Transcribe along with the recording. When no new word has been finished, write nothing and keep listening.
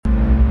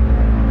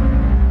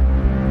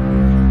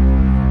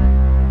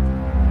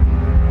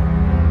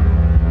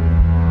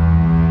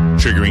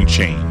triggering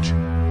change,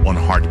 one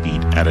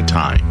heartbeat at a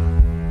time.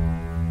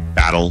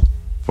 Battle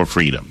for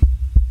Freedom.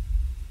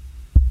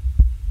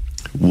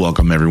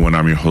 Welcome, everyone.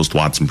 I'm your host,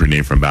 Watson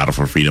Pernay from Battle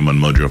for Freedom on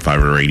Mojo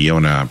 5 Radio,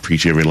 and I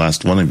appreciate every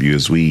last one of you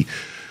as we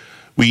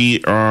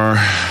are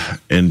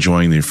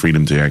enjoying the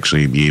freedom to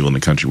actually be able in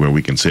the country where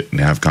we can sit and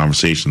have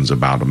conversations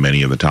about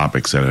many of the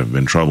topics that have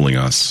been troubling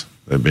us,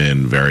 that have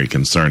been very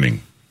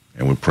concerning.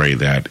 And we pray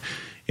that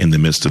in the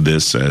midst of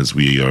this, as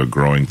we are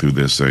growing through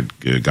this,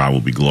 God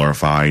will be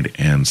glorified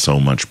and so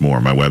much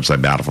more. My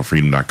website,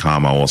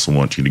 Battle4Freedom.com. I also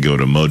want you to go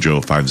to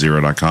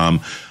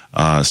Mojo50.com.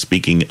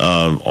 Speaking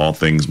of all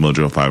things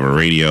Mojo 5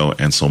 Radio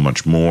and so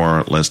much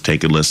more, let's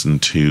take a listen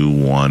to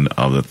one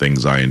of the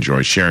things I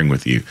enjoy sharing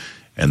with you,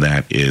 and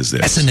that is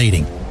this.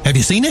 Fascinating. Have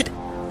you seen it?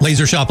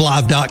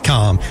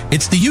 LaserShopLive.com.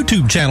 It's the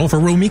YouTube channel for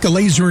Romika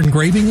Laser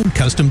Engraving and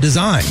Custom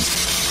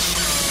Designs.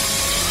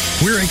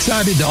 We're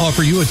excited to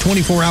offer you a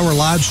 24-hour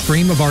live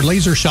stream of our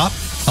laser shop,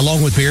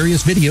 along with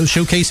various videos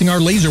showcasing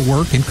our laser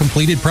work and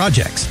completed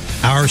projects.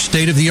 Our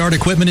state-of-the-art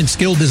equipment and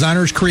skilled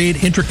designers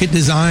create intricate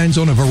designs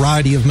on a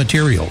variety of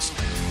materials.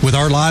 With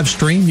our live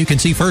stream, you can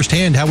see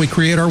firsthand how we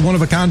create our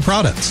one-of-a-kind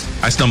products.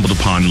 I stumbled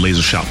upon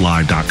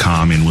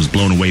LaserShopLive.com and was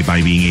blown away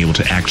by being able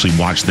to actually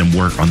watch them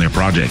work on their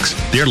projects.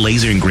 Their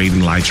laser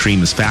engraving live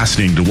stream is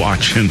fascinating to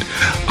watch, and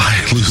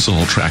I lose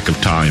all track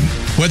of time.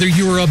 Whether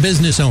you are a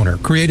business owner,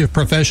 creative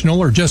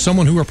professional, or just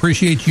someone who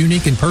appreciates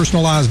unique and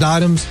personalized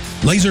items,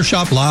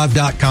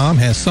 LaserShopLive.com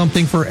has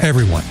something for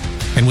everyone.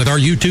 And with our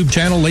YouTube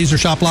channel,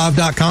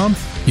 LaserShopLive.com,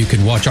 you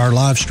can watch our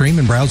live stream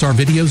and browse our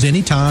videos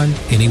anytime,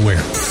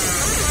 anywhere.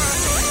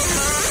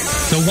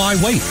 So why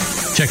wait?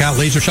 Check out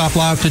Laser Shop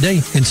Live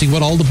today and see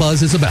what all the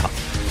buzz is about.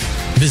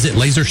 Visit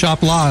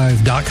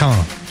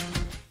LaserShopLive.com.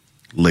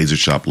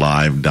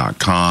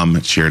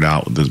 LaserShopLive.com. Share it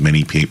out with as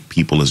many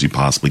people as you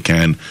possibly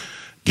can.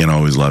 Again, I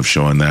always love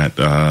showing that.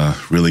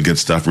 Really good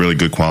stuff, really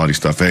good quality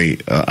stuff. Hey,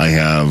 I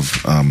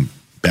have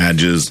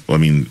patches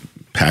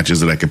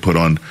that I can put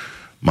on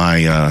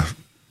my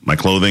my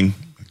clothing.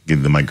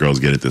 My girls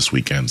get it this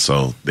weekend,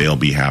 so they'll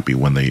be happy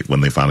when they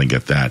finally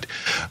get that.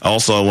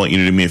 Also, I want you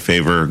to do me a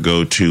favor.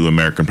 Go to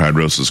American Pride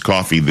Roasters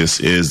Coffee. This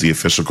is the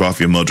official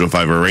coffee of Mojo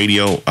 5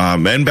 Radio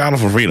and Battle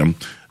for Freedom,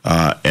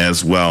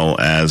 as well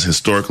as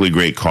historically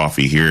great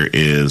coffee. Here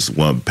is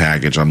one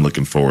package I'm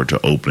looking forward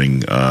to opening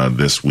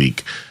this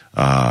weekend,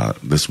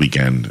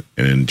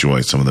 and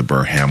enjoy some of the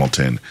Burr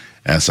Hamilton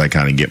as I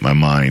kind of get my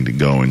mind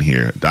going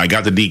here. I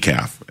got the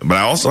decaf, but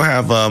I also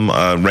have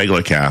a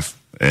regular calf.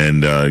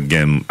 And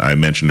again, I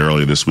mentioned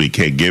earlier this week,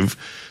 hey,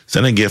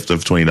 send a gift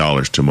of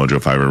 $20 to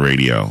Mojo 5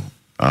 Radio.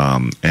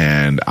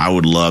 And I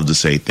would love to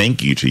say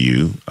thank you to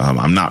you.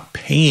 I'm not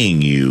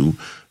paying you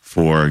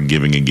for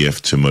giving a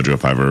gift to Mojo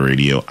 5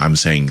 Radio. I'm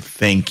saying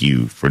thank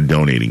you for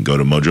donating. Go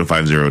to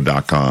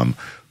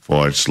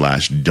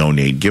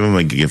mojo50.com/donate. Give them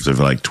a gift of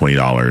like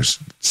 $20.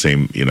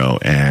 Same,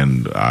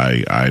 and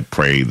I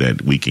pray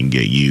that we can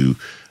get you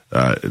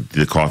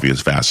the coffee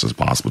as fast as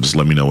possible. Just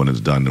let me know when it's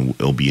done and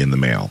it'll be in the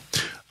mail.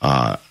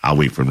 I'll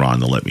wait for Ron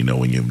to let me know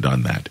when you've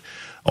done that.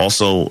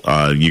 Also,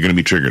 you're going to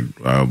be triggered.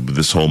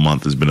 This whole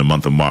month has been a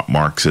month of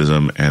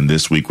Marxism, and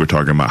this week we're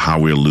talking about how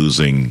we're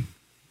losing,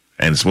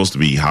 and it's supposed to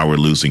be how we're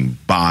losing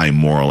by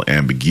moral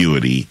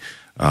ambiguity,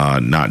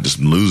 not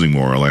just losing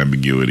moral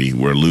ambiguity.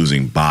 We're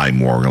losing by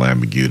moral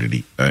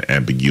ambiguity,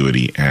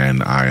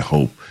 and I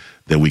hope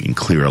that we can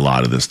clear a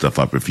lot of this stuff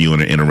up. If you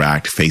want to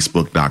interact,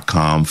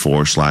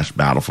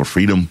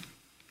 Facebook.com/Battle4Freedom.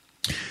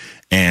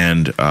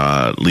 And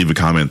leave a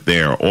comment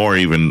there, or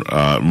even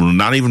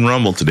not even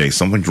Rumble today.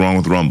 Something's wrong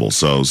with Rumble,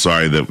 so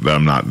sorry that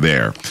I'm not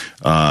there.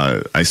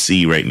 I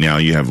see right now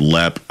you have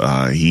Lep.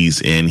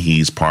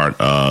 He's part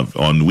of,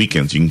 on the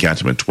weekends, you can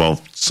catch him at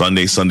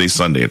Sunday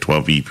at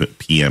 12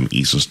 p.m.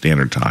 Eastern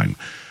Standard Time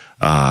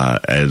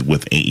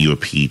with Ain't You a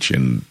Peach.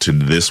 And to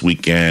this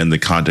weekend, the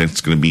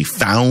content's going to be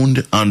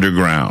Found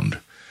Underground.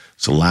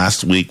 So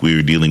last week we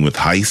were dealing with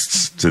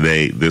heists.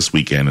 This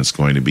weekend, it's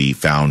going to be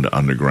Found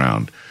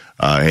Underground.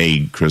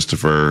 Hey,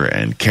 Christopher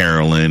and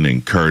Carolyn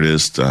and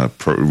Curtis,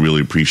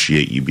 really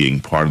appreciate you being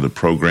part of the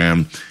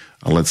program.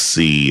 Let's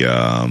see.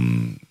 I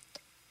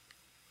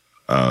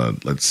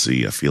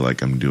feel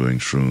like I'm doing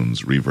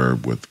Shroon's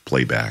reverb with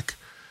playback.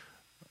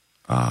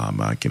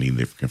 I can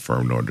neither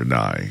confirm nor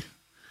deny.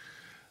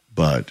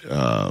 But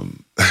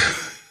fun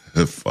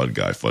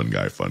guy.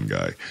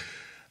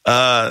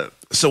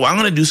 So I'm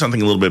going to do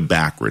something a little bit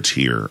backwards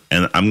here,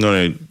 and I'm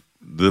going to.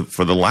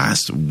 For the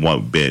last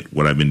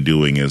what I've been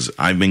doing is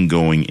I've been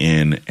going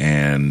in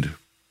and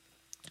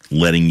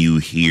letting you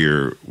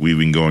hear. We've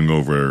been going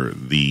over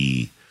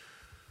the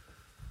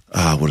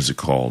what is it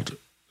called?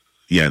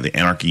 Yeah, the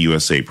Anarchy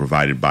USA,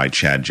 provided by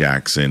Chad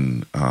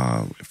Jackson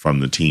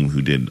from the team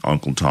who did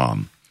Uncle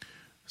Tom.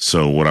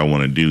 So what I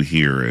want to do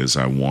here is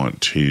I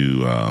want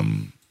to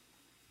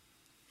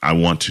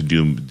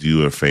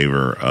do a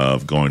favor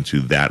of going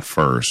to that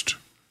first.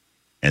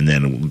 And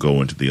then we'll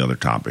go into the other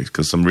topics,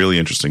 because some really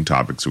interesting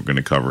topics we're going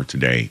to cover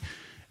today.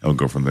 and we'll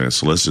go from there.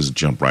 So let's just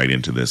jump right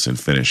into this and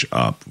finish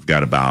up. We've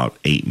got about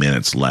 8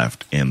 minutes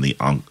left in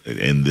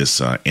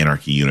this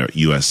Anarchy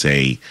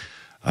USA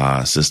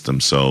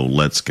system. So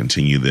let's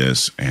continue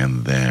this,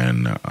 and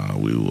then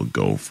we will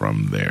go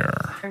from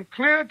there. And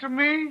clear to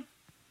me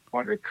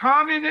what the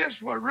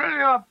communists were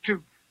really up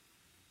to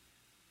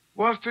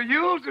was to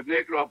use the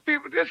Negro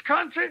people of this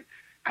country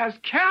as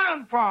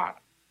cannon fodder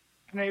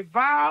in a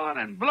violent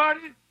and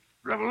bloody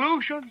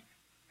revolution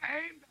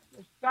aimed at the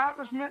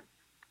establishment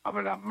of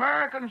an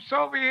American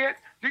Soviet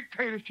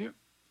dictatorship.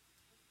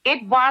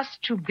 It was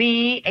to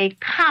be a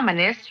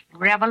communist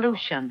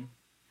revolution.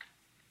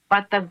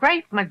 But the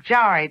great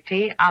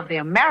majority of the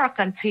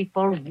American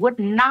people would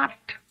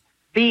not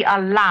be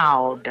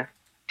allowed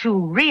to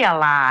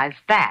realize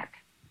that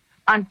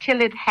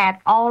until it had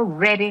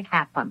already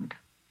happened.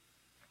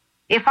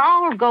 If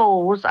all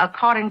goes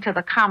according to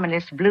the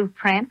communist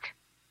blueprint,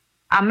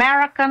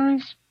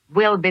 Americans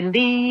will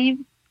believe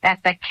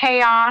that the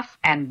chaos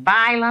and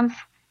violence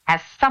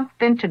has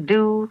something to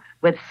do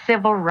with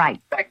civil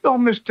rights. Make no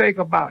mistake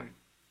about it.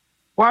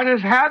 What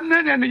is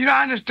happening in the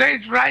United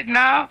States right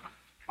now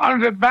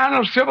under the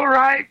banner of civil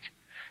rights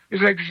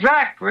is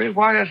exactly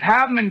what has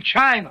happened in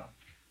China,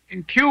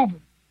 in Cuba,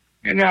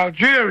 in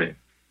Algeria,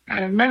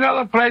 and in many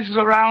other places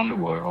around the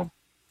world.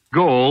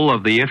 Goal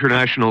of the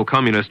international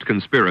communist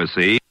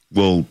conspiracy.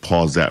 We'll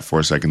pause that for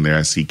a second there.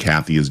 I see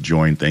Kathy has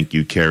joined. Thank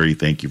you, Carrie.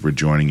 Thank you for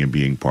joining and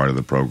being part of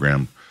the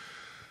program.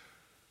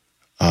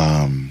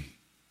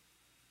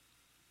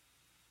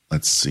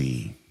 Let's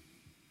see.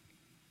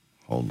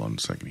 Hold on a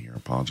second here.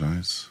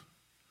 Apologize.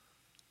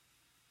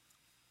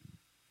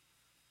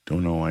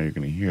 Don't know why you're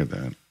going to hear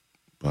that,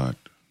 but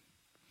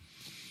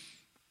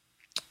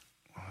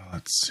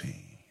let's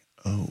see.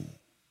 Oh,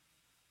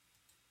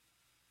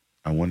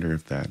 I wonder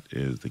if that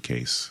is the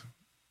case.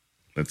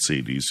 Let's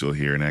see. Do you still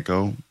hear an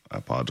echo? I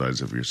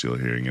apologize if you're still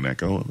hearing an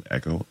echo.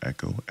 Echo,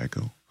 echo,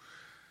 echo.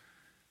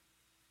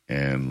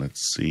 And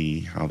let's see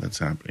how that's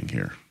happening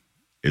here.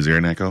 Is there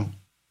an echo?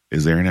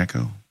 Is there an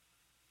echo?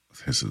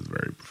 This is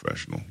very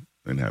professional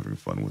and having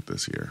fun with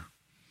this here.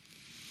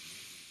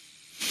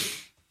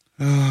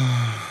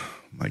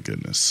 My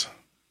goodness.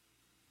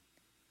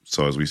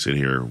 So as we sit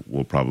here,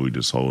 we'll probably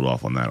just hold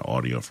off on that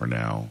audio for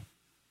now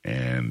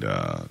and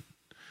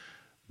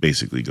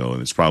basically go.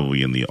 And it's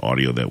probably in the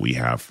audio that we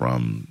have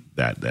from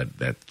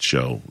that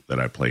show that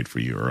I played for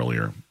you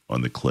earlier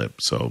on the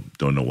clip. So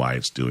don't know why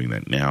it's doing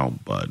that now,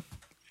 but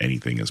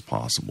anything is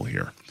possible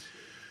here.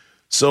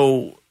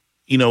 So,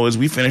 as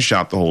we finish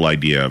out the whole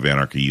idea of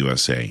Anarchy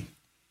USA,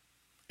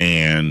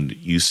 and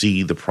you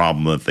see the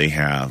problem that they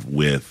have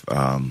with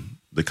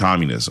the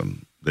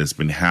communism that's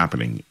been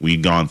happening.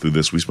 We've gone through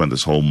this. We spent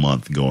this whole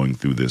month going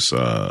through this.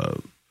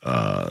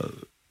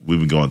 We've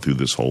been going through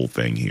this whole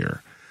thing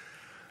here.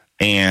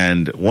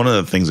 And one of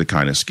the things that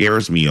kind of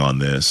scares me on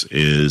this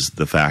is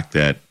the fact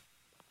that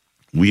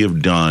we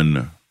have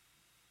done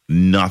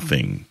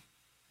nothing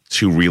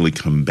to really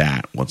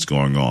combat what's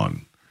going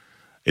on.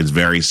 It's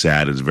very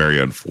sad. It's very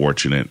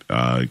unfortunate.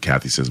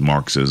 Kathy says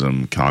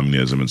Marxism,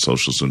 communism, and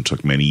socialism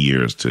took many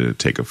years to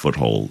take a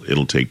foothold.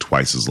 It'll take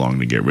twice as long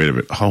to get rid of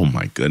it. Oh,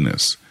 my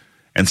goodness.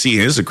 And see,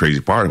 here's the crazy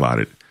part about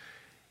it.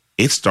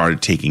 It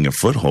started taking a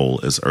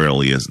foothold as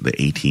early as the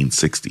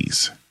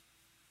 1860s.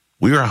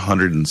 We are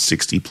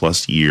 160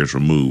 plus years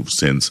removed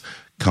since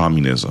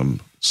communism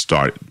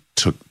started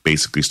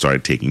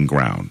taking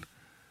ground.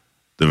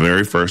 The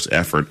very first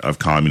effort of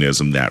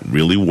communism that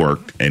really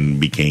worked and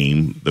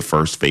became the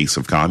first face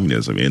of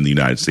communism in the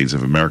United States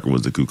of America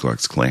was the Ku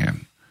Klux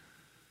Klan.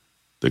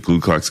 The Ku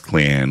Klux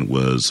Klan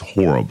was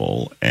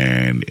horrible,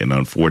 and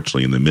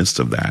unfortunately, in the midst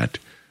of that,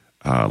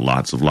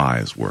 lots of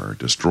lives were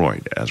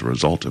destroyed as a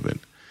result of it.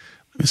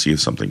 Let me see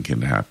if something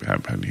can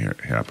happen here.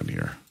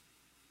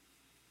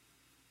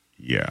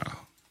 Yeah.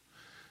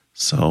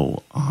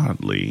 So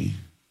oddly,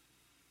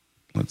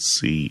 let's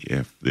see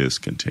if this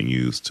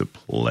continues to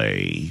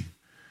play.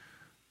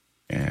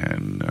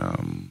 And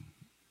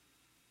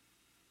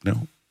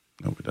no,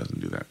 it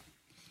doesn't do that.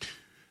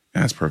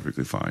 That's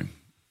perfectly fine.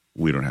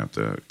 We don't have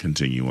to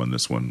continue on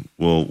this one.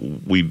 Well,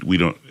 we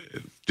don't.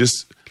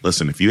 Just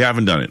listen. If you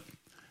haven't done it,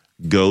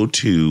 go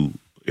to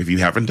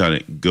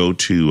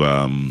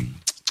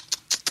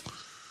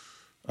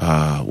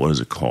what is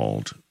it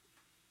called?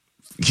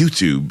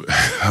 YouTube.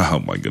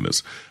 Oh my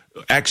goodness.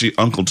 Actually,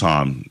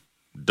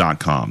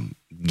 UncleTom.com.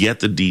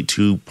 Get the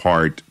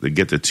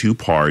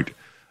two-part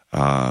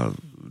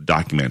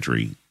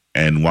documentary.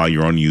 And while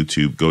you're on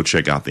YouTube, go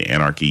check out the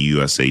Anarchy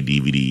USA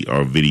DVD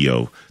or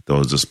video that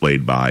was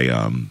displayed by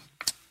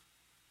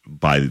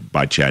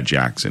Chad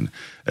Jackson.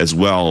 As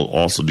well,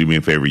 also do me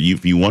a favor.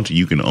 If you want to,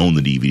 you can own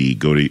the DVD.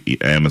 Go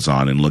to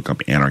Amazon and look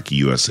up Anarchy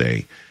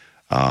USA.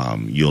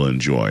 You'll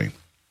enjoy.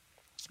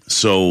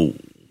 So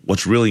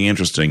what's really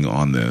interesting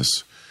on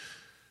this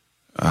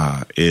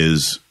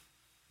is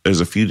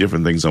there's a few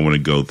different things I want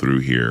to go through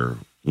here.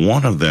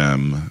 One of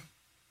them,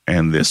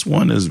 and this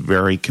one is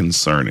very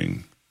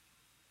concerning.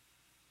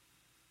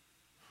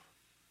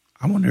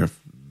 I wonder if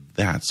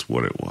that's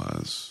what it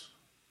was.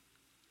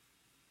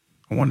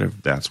 I wonder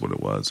if that's what it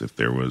was, if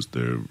there was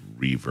the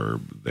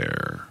reverb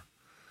there.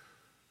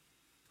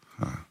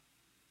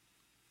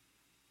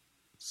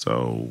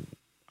 So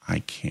I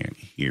can't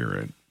hear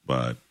it,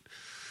 but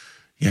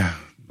yeah,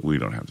 we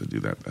don't have to do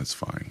that. That's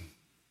fine.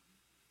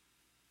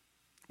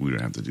 We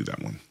don't have to do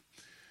that one.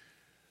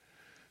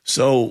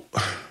 So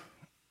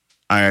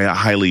I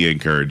highly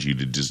encourage you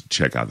to just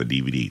check out the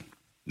DVD.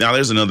 Now,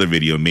 there's another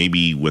video,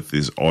 maybe with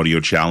these audio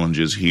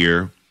challenges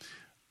here.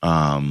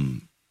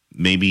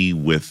 Maybe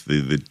with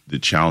the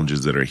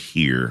challenges that are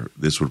here,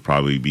 this would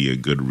probably be a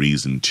good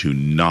reason to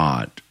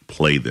not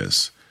play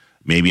this.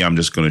 Maybe I'm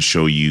just going to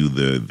show you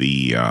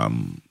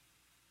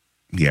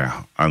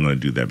yeah, I'm going to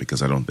do that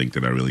because I don't think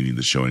that I really need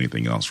to show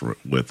anything else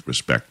with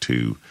respect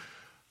to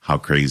how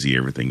crazy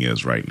everything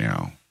is right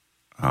now.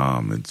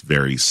 It's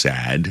very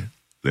sad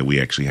that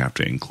we actually have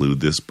to include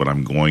this, but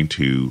I'm going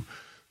to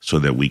so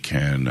that we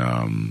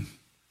can.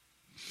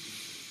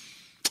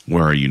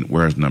 Where are you?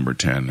 Where's number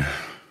 10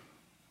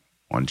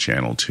 on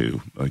channel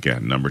 2?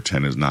 Again, number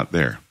 10 is not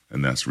there,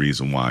 and that's the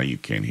reason why you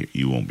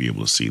won't be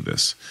able to see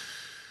this.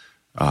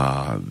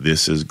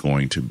 This is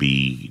going to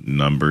be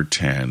number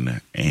 10,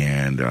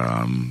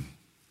 and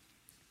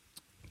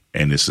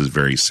this is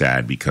very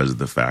sad because of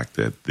the fact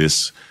that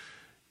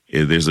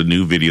there's a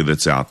new video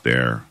that's out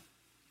there,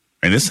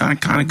 and this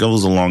kind of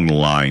goes along the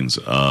lines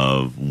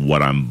of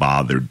what I'm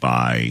bothered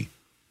by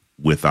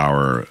with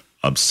our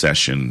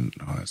obsession.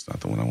 Oh, that's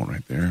not the one I want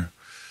right there.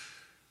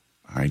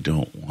 I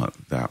don't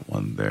want that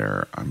one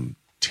there. I'm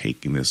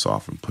taking this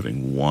off and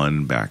putting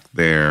one back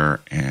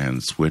there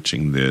and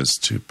switching this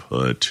to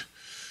put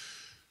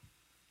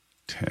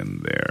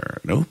 10 there.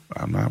 Nope,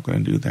 I'm not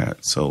going to do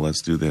that. So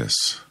let's do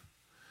this.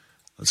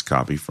 Let's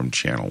copy from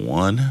channel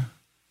 1.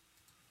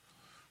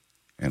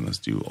 And let's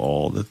do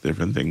all the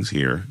different things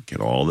here.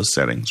 Get all the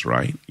settings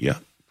right.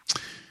 Yep.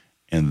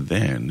 And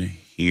then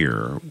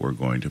here we're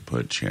going to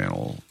put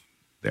channel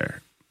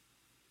there.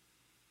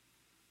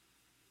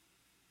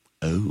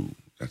 Oh,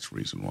 that's the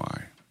reason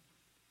why.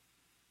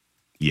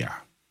 Yeah.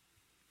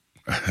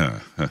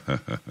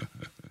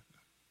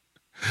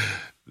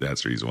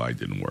 That's the reason why it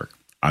didn't work.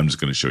 I'm just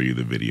going to show you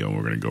the video, and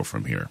we're going to go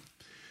from here.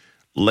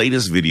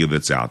 Latest video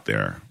that's out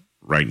there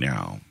right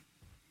now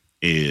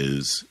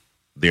is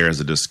there's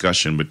a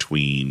discussion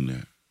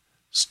between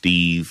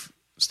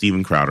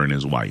Steven Crowder and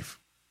his wife.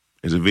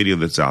 There's a video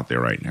that's out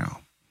there right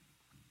now.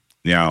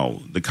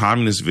 Now, the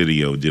communist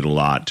video did a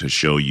lot to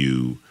show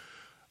you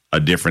a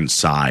different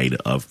side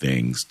of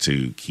things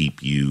to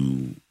keep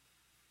you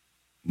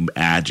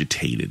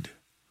agitated.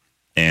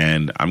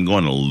 And I'm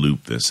going to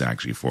loop this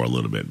actually for a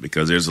little bit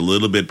because there's a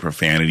little bit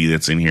profanity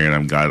that's in here,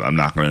 and I'm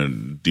not going to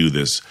do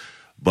this.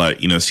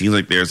 But, it seems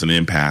like there's an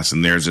impasse,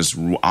 and there's this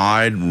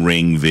odd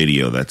ring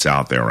video that's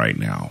out there right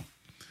now.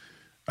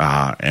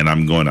 And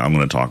I'm going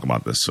to talk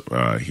about this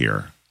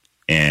here.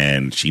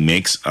 And she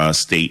makes a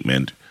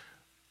statement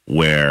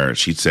where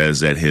she says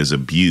that his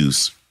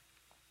abuse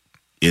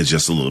is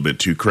just a little bit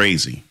too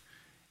crazy.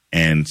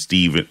 And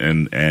Steve,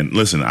 and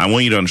listen, I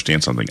want you to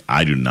understand something.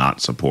 I do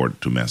not support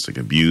domestic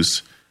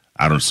abuse.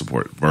 I don't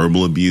support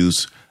verbal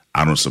abuse.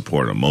 I don't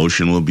support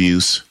emotional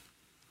abuse.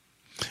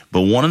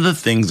 But one of the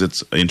things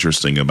that's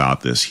interesting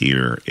about this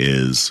here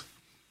is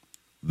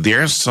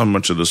there's so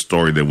much of the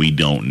story that we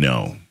don't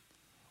know.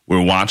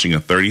 We're watching a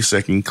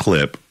 30-second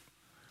clip,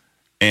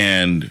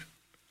 and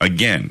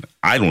again,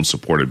 I don't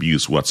support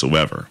abuse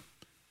whatsoever.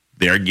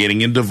 They're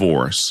getting a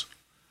divorce.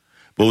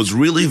 But what's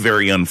really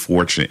very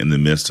unfortunate in the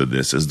midst of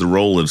this is the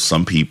role that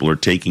some people are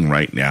taking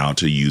right now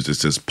to use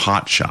this as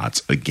pot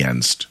shots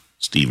against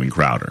Steven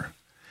Crowder.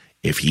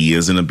 If he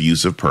is an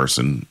abusive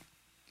person,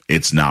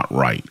 it's not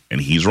right,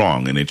 and he's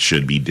wrong, and it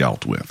should be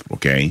dealt with,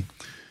 okay?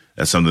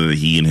 That's something that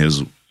he and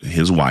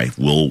his wife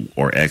will,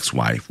 or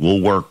ex-wife,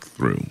 will work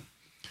through.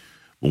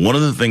 But one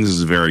of the things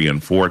that's very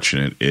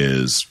unfortunate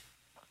is,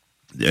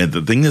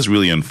 the thing that's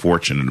really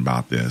unfortunate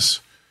about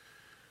this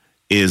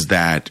is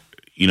that,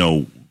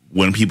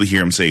 when people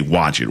hear him say,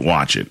 watch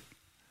it,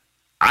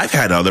 I've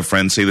had other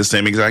friends say the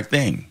same exact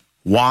thing.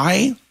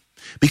 Why?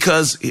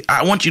 Because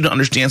I want you to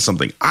understand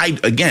something. I'm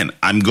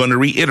going to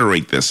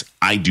reiterate this.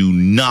 I do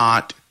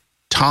not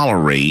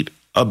tolerate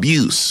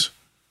abuse.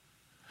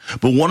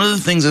 But one of the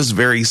things that's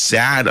very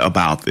sad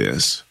about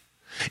this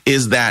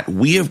is that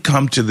we have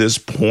come to this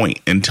point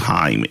in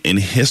time in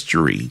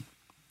history,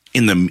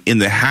 in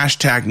the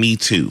hashtag Me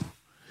Too,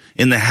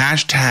 in the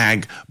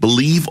hashtag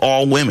Believe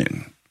All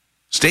Women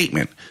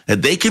statement,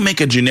 that they can make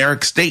a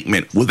generic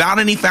statement without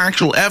any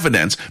factual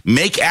evidence,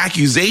 make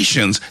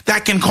accusations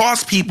that can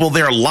cost people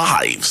their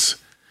lives,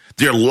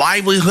 their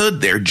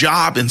livelihood, their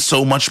job, and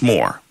so much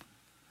more.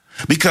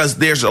 Because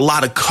there's a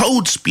lot of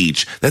code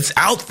speech that's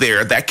out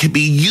there that can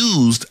be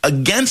used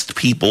against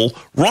people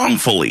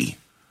wrongfully.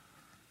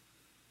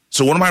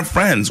 So one of my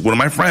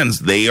friends,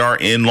 they are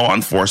in law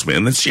enforcement,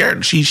 and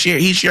he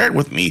shared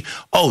with me,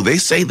 they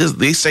say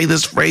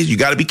this phrase, you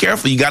got to be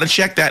careful, you got to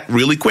check that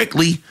really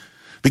quickly.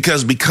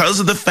 Because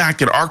of the fact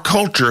that our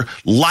culture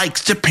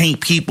likes to paint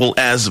people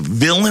as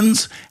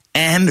villains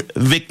and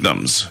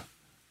victims.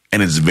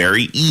 And it's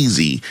very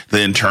easy to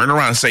then turn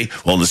around and say,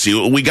 well, let's see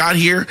what we got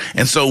here.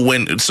 And so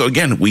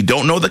again, we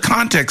don't know the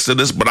context of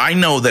this, but I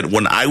know that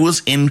when I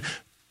was in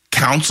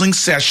counseling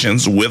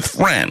sessions with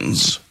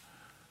friends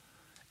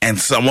and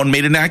someone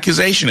made an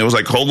accusation, it was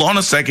like, hold on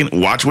a second,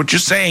 watch what you're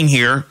saying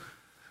here.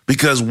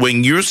 Because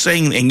when you're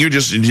saying, and you're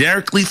just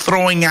generically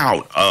throwing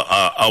out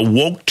a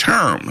woke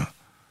term,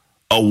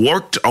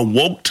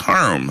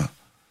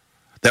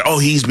 that, oh,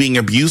 he's being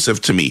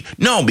abusive to me.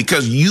 No,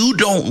 because you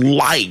don't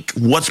like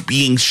what's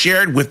being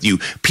shared with you.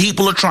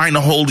 People are trying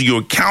to hold you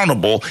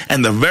accountable,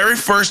 and the very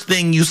first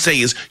thing you say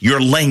is, your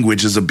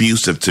language is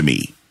abusive to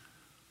me.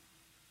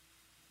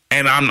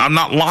 And I'm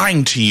not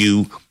lying to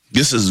you.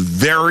 This is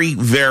very,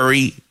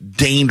 very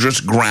dangerous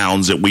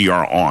grounds that we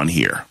are on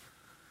here.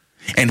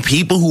 And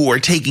people who are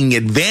taking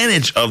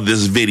advantage of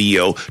this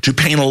video to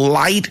paint a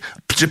light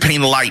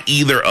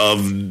either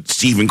of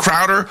Steven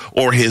Crowder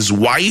or his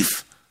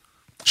wife,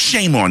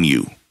 shame on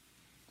you.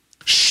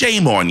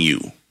 Shame on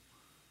you.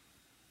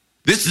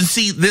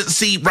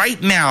 See, right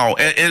now,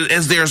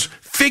 as there's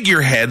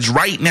figureheads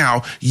right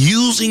now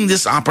using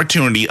this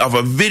opportunity of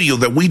a video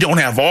that we don't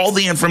have all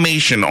the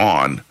information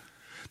on,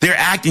 they're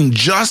acting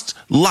just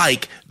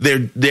like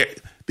they're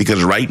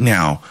because right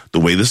now, the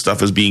way this stuff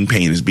is being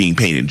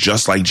painted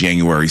just like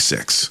January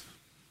 6th.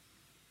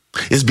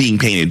 Is being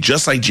painted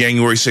just like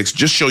January 6th.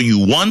 Just show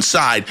you one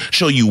side,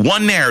 show you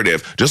one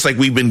narrative, just like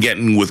we've been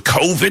getting with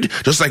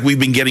COVID, just like we've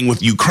been getting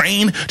with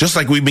Ukraine, just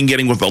like we've been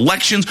getting with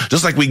elections,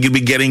 just like we've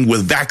been getting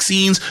with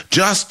vaccines,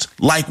 just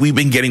like we've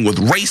been getting with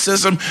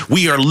racism.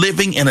 We are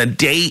living in a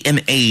day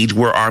and age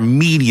where our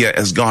media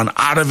has gone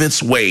out of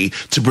its way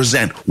to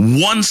present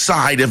one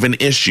side of an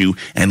issue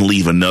and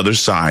leave another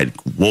side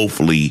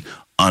woefully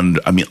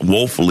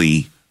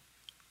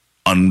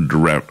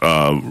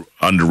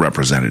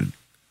underrepresented.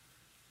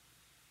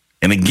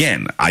 And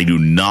again, I do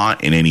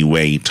not in any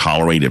way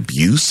tolerate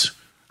abuse.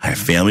 I have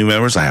family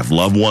members, I have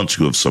loved ones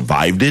who have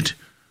survived it.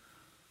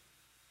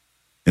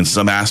 In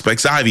some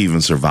aspects, I've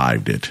even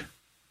survived it.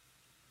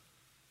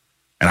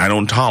 And I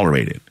don't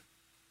tolerate it.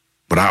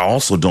 But I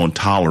also don't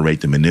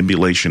tolerate the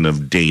manipulation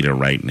of data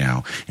right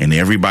now. And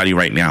everybody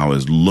right now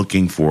is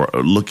looking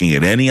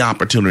at any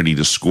opportunity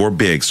to score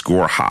big,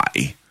 score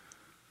high.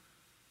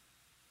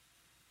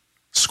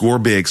 Score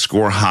big,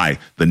 score high.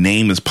 The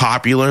name is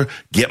popular.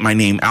 Get my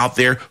name out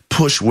there.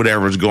 Push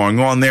whatever's going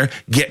on there.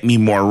 Get me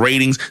more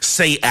ratings.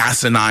 Say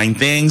asinine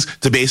things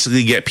to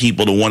basically get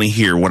people to want to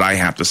hear what I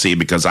have to say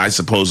because I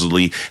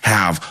supposedly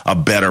have a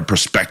better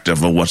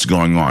perspective of what's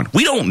going on.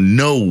 We don't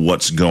know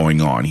what's going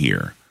on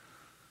here.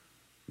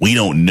 We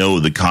don't know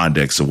the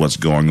context of what's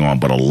going on,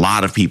 but a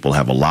lot of people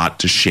have a lot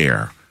to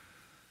share.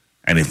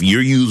 And if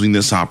you're using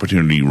this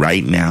opportunity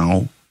right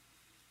now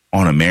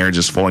on a marriage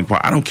that's falling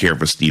apart, I don't care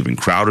if it's Steven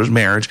Crowder's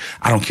marriage.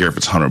 I don't care if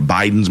it's Hunter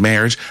Biden's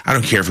marriage. I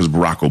don't care if it's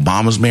Barack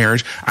Obama's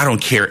marriage. I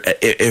don't care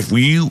if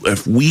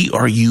we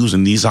are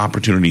using these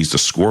opportunities to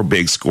score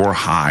big, score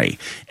high,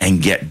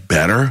 and get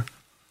better.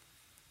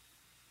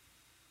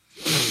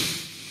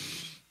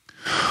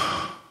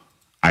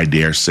 I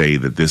dare say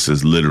that this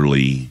is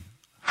literally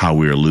how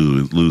we are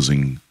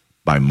losing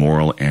by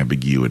moral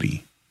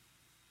ambiguity,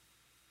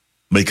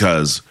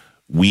 because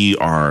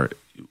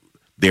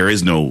there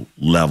is no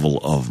level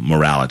of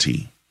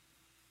morality.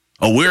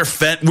 Oh, we're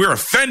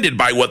offended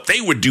by what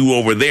they would do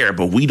over there,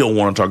 but we don't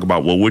want to talk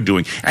about what we're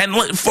doing.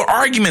 And for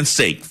argument's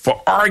sake,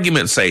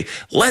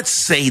 let's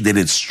say that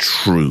it's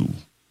true.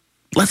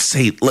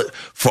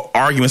 For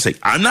argument's sake,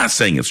 I'm not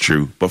saying it's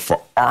true, but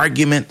for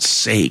argument's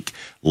sake,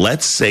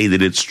 let's say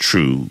that it's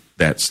true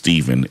that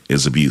Stephen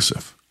is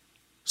abusive.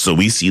 So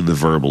we see the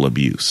verbal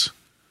abuse.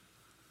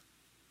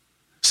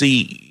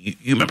 See,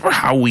 you remember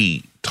how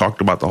we talked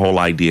about the whole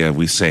idea of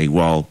we say,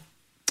 well,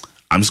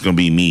 I'm just going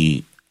to be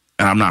me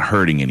and I'm not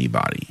hurting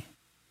anybody.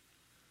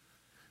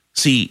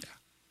 See,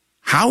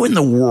 how in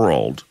the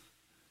world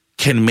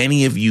can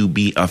many of you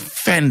be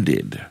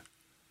offended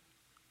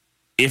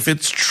if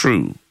it's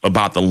true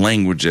about the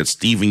language that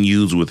Stephen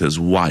used with his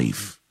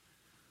wife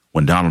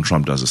when Donald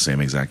Trump does the same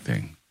exact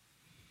thing?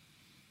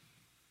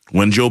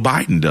 When Joe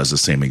Biden does the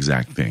same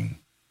exact thing?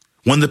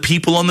 When the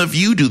people on The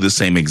View do the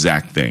same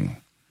exact thing?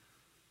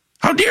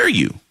 How dare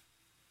you?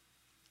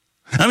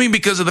 I mean,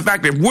 because of the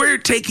fact that we're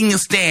taking a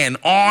stand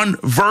on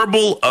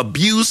verbal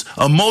abuse,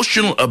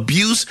 emotional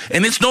abuse,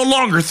 and it's no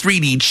longer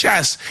 3D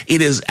chess.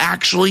 It is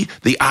actually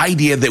the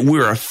idea that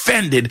we're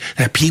offended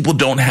that people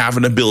don't have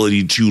an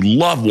ability to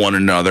love one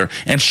another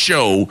and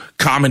show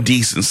common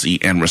decency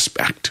and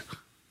respect.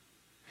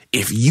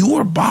 If you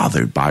are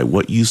bothered by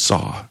what you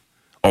saw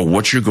or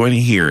what you're going to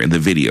hear in the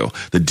video,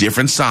 the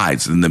different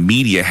sides and the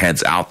media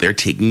heads out there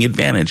taking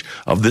advantage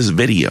of this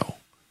video,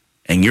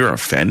 and you're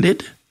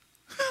offended?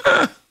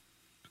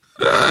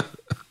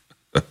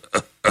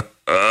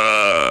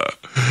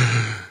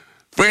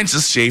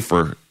 Francis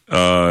Schaeffer,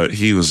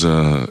 he was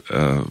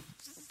a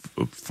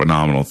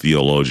phenomenal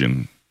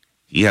theologian.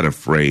 He had a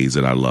phrase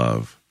that I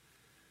love.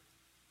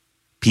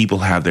 People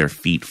have their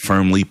feet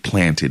firmly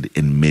planted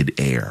in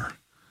midair.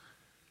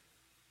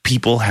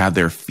 People have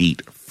their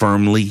feet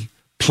firmly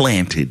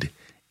planted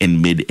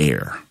in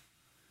midair.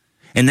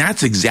 And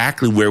that's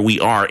exactly where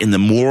we are in the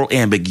moral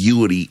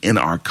ambiguity in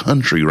our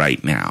country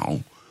right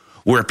now,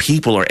 where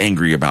people are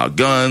angry about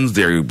guns,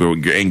 they're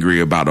angry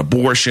about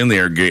abortion,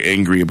 they're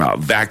angry about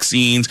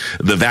vaccines,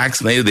 the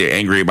vaccinated, they're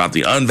angry about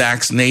the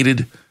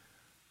unvaccinated.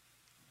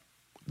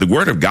 The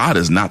word of God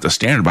is not the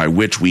standard by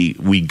which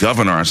we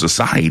govern our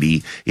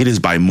society. It is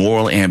by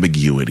moral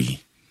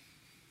ambiguity.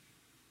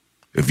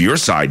 If your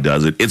side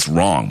does it, it's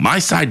wrong. My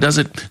side does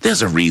it,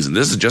 there's a reason.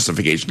 There's a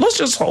justification. Let's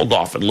just hold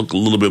off and look a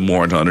little bit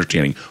more into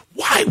understanding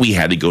why we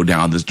had to go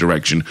down this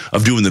direction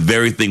of doing the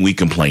very thing we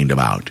complained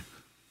about.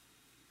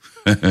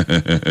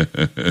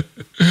 And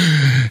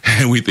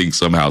we think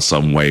somehow,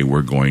 some way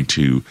we're going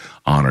to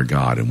honor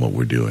God in what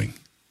we're doing.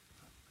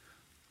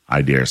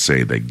 I dare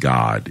say that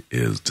God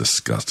is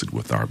disgusted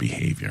with our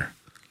behavior.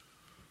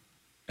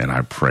 And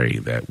I pray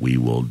that we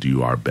will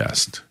do our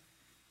best,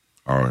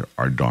 our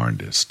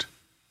darndest,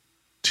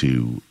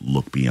 to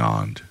look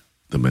beyond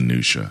the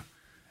minutia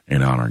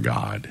and honor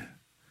God.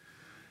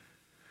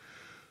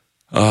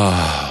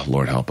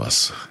 Lord, help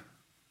us.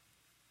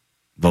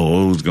 But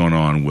what was going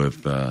on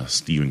with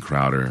Steven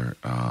Crowder?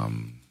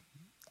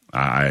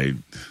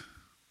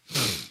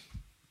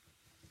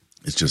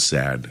 It's just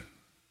sad.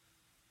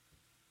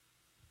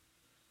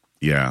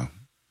 Yeah.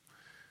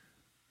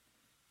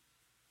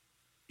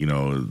 You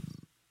know,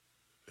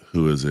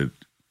 who is it?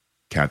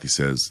 Kathy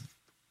says,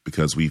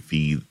 because we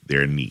feed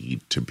their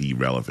need to be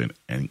relevant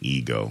and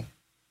ego.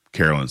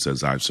 Carolyn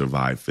says, I've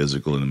survived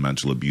physical and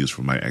mental abuse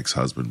from my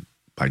ex-husband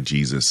by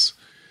Jesus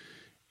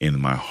in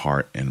my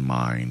heart and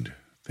mind.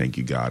 Thank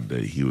you, God,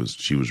 that she was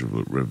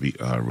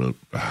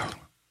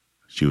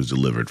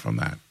delivered from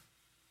that.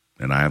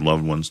 And I have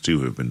loved ones, too,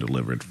 who have been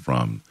delivered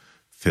from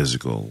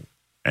physical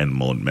and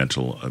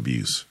mental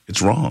abuse.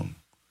 It's wrong.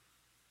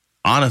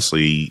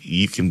 Honestly,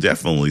 you can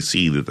definitely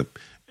see that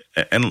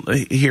and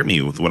hear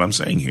me with what I'm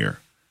saying here.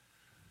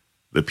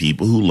 The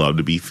people who love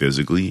to be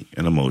physically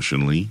and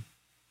emotionally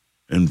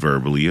and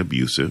verbally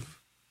abusive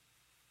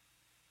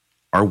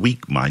are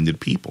weak-minded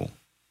people.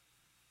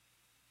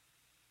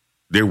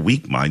 They're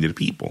weak-minded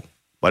people.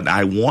 But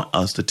I want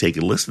us to take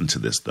a listen to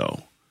this,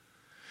 though.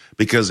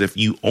 Because if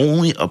you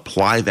only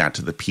apply that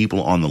to the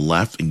people on the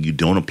left and you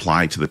don't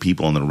apply it to the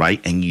people on the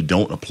right and you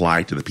don't apply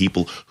it to the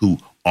people who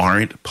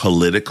aren't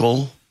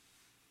political,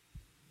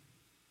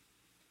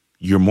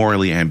 you're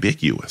morally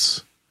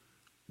ambiguous.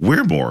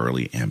 We're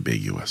morally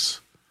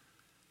ambiguous.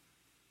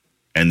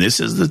 And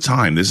this is the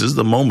time, this is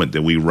the moment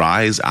that we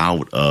rise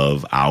out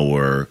of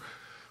our,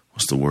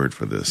 what's the word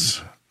for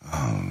this?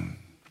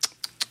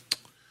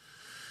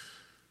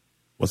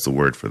 What's the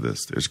word for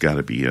this? There's got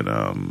to be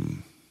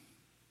an,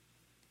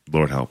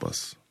 Lord help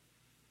us.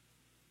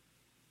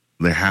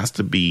 There has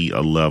to be a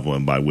level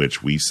by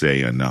which we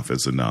say enough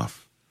is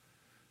enough.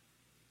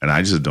 And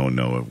I just don't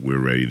know if we're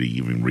ready to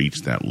even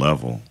reach that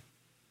level.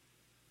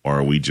 Or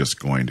are we just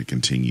going to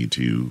continue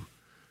to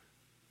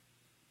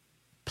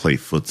play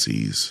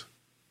footsies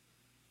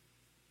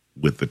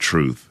with the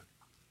truth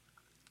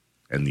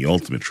and the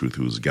ultimate truth,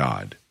 who is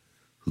God,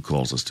 who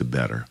calls us to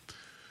better?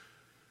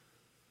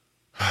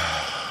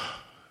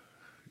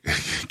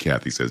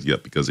 Kathy says,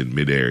 yep, because in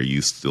midair,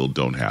 you still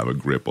don't have a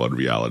grip on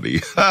reality.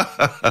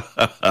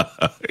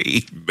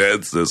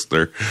 Amen,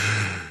 sister.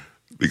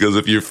 Because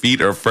if your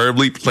feet are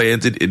firmly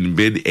planted in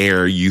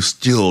midair, you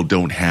still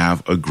don't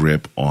have a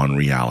grip on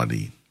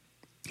reality.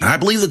 And I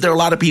believe that there are a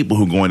lot of people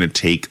who are going to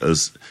take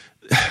us.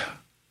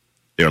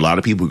 There are a lot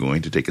of people who are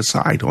going to take a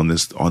side on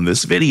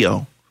this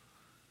video.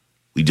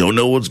 We don't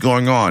know what's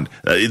going on.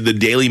 The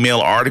Daily Mail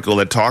article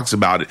that talks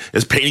about it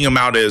is painting him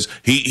out as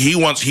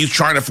he's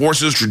trying to force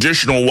his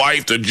traditional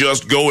wife to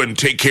just go and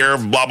take care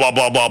of blah, blah,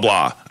 blah, blah,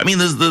 blah. I mean,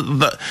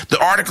 the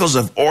articles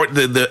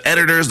the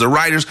editors, the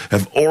writers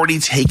have already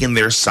taken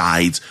their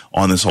sides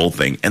on this whole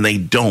thing, and they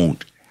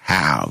don't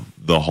have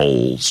the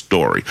whole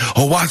story.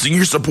 Oh, Watson,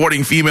 you're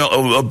supporting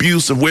female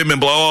abuse of women,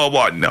 blah,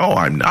 blah, blah. No,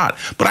 I'm not.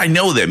 But I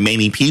know that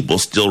many people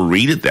still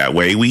read it that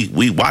way.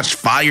 We've watched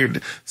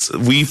fired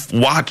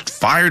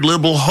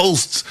liberal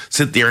hosts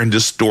sit there and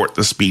distort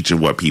the speech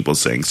of what people are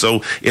saying.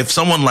 So if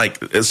someone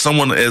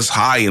as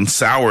high and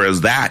sour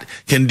as that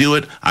can do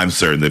it, I'm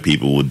certain that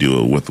people will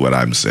do it with what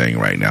I'm saying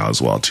right now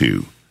as well,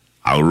 too.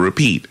 I will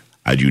repeat,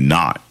 I do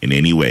not in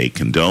any way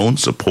condone,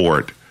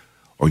 support,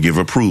 or give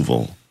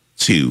approval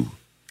to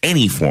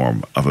any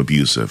form of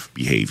abusive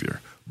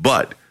behavior.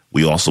 But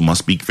we also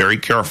must be very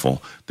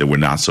careful that we're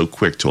not so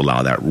quick to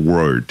allow that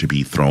word to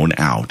be thrown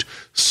out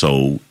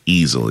so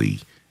easily,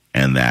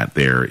 and that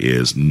there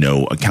is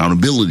no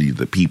accountability to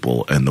the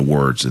people and the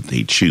words that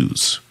they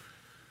choose.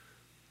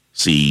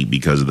 See,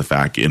 because of the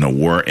fact in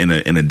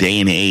a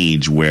day and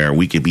age where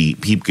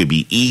people could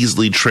be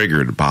easily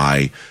triggered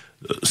by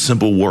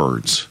simple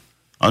words,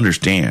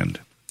 understand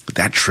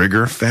that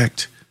trigger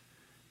effect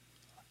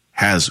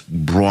has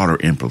broader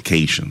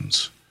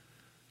implications,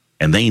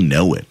 and they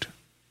know it.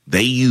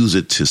 They use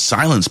it to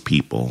silence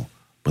people,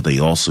 but they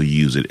also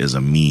use it as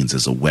a means,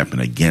 as a weapon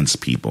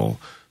against people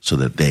so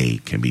that they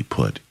can be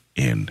put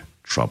in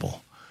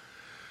trouble.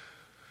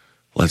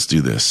 let's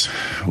do this.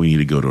 We need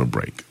to go to a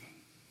break.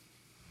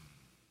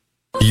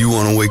 You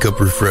want to wake up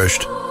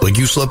refreshed, like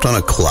you slept on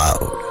a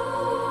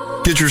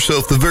cloud. Get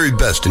yourself the very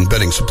best in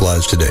bedding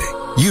supplies today.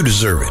 You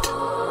deserve it.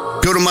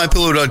 Go to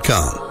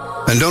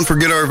MyPillow.com and don't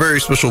forget our very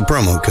special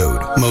promo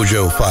code,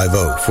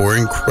 Mojo50, for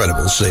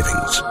incredible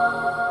savings.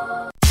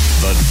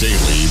 The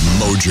Daily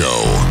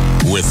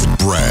Mojo with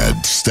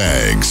Brad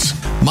Staggs.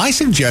 My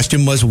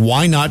suggestion was,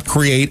 why not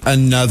create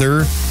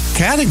another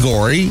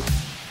category?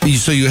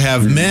 So you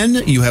have men,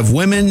 you have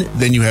women,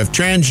 then you have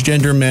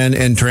transgender men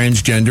and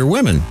transgender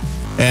women.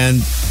 And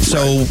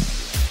so,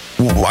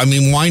 I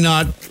mean, why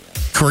not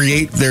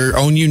create their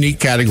own unique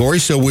category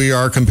so we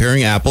are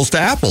comparing apples to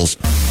apples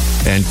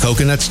and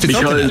coconuts to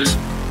coconuts?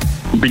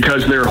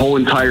 Because their whole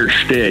entire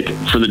shtick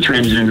for the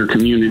transgender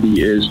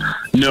community is,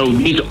 no,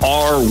 these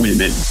are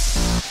women.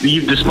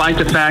 Despite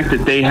the fact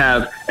that they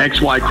have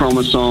XY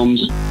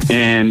chromosomes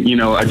and, you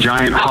know, a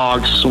giant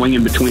hog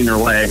swinging between their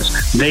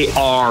legs, they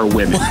are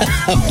women.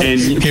 And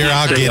here,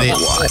 I'll get it.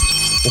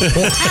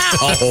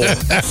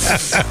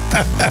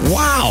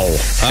 Wow.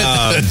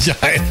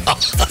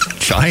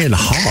 Giant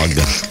hog.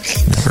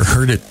 Never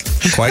heard it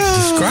quite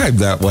described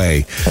that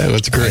way.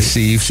 That's great. I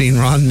see you've seen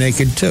Ron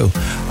naked too.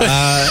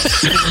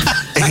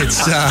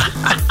 It's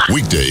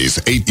weekdays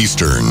 8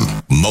 Eastern,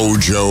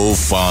 Mojo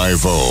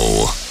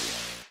 50.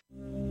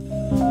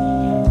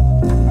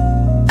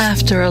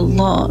 After a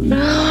long,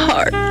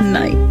 hard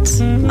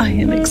night, I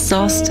am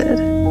exhausted.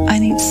 I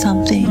need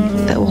something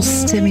that will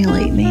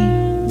stimulate me.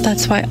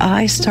 That's why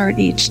I start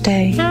each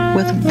day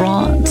with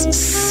Ron's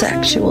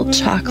sexual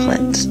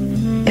chocolate.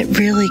 It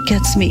really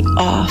gets me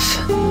off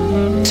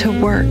to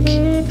work.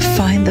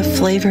 Find the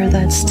flavor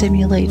that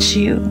stimulates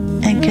you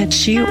and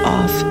gets you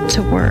off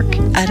to work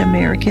at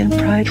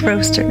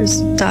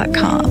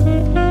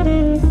AmericanPrideRoasters.com.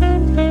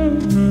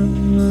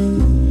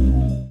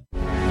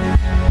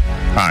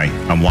 Hi,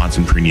 I'm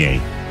Watson Prunier,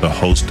 the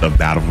host of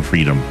Battle for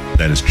Freedom,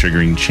 that is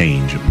triggering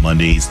change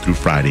Mondays through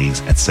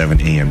Fridays at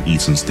 7 a.m.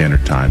 Eastern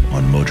Standard Time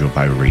on Mojo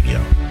 50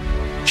 Radio.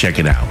 Check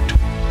it out.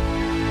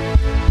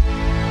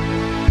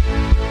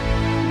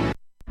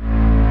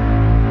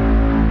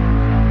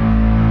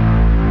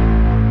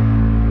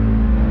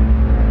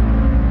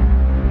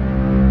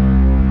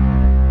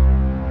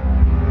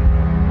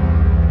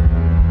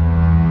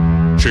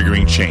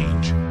 Triggering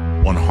change,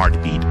 one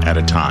heartbeat at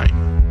a time.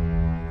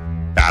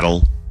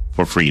 Battle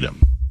for Freedom.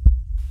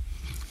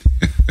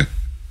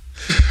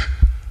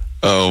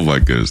 Oh my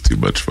goodness, too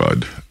much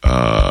fun.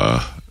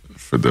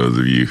 For those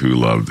of you who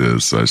love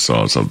this, I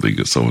saw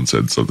something, someone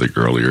said something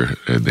earlier,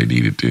 and they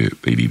needed to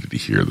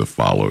hear the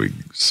following.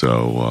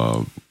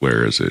 So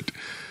where is it?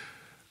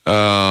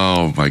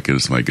 Oh my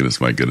goodness,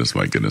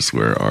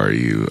 where are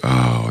you?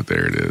 Oh,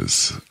 there it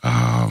is.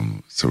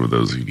 Some of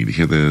those who need to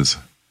hear this.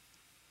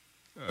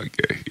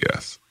 Okay,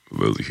 yes.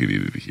 Those who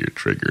needed to hear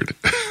triggered.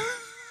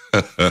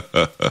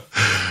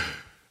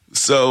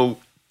 So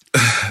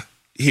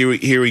here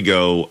we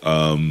go.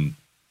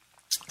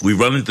 We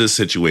run into this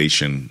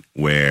situation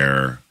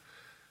where,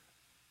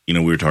 you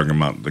know, we were talking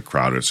about the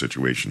Crowder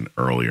situation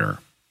earlier.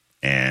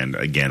 And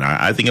again,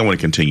 I think I want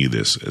to continue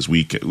this as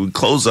we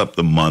close up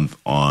the month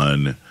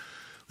on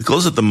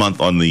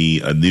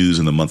the news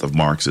in the month of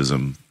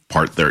Marxism,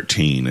 part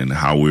 13, and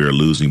how we're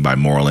losing by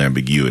moral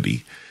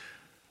ambiguity.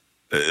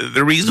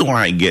 The reason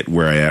why I get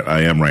where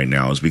I am right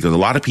now is because a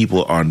lot of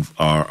people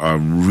are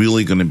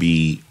really going to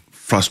be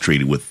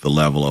frustrated with the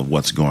level of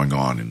what's going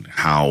on and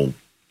how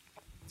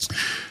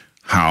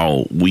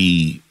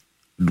we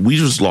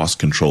just lost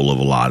control of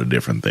a lot of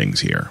different things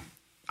here.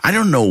 I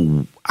don't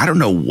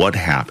know what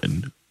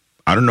happened.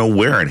 I don't know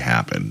where it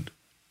happened,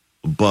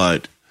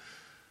 but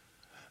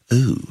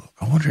I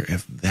wonder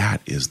if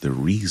that is the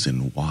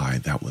reason why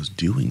that was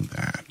doing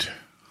that.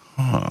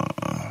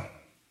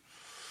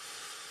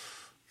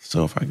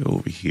 So if I go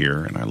over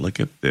here and I look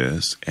at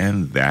this,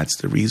 and that's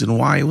the reason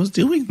why it was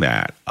doing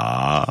that.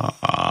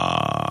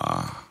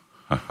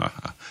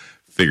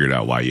 Figured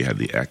out why you had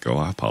the echo.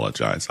 I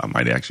apologize. I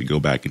might actually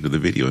go back into the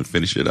video and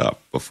finish it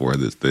up before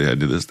the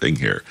end of this thing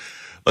here.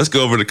 Let's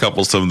go over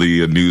some of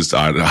the news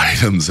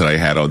items that I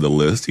had on the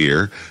list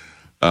here.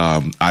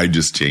 I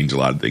just changed a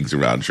lot of things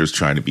around, just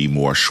trying to be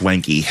more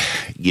schwanky,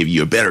 give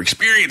you a better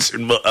experience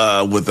with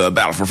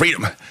Battle for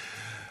Freedom.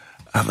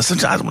 But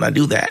sometimes when I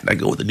do that, I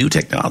go with the new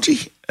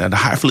technology and the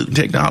highfalutin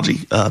technology,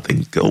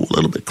 things go a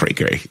little bit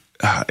cray-cray,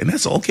 and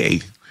that's okay.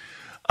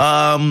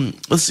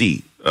 Let's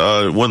see.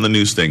 One of the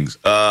news things.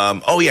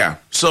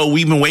 So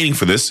we've been waiting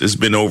for this. It's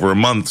been over a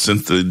month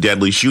since the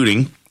deadly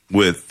shooting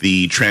with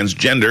the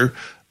transgender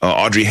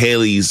Audrey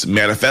Haley's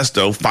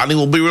manifesto finally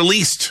will be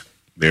released.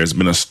 There's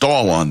been a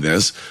stall on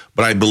this,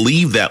 but I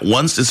believe that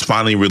once it's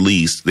finally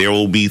released, there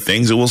will be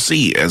things that we'll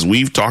see, as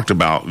we've talked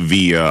about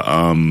via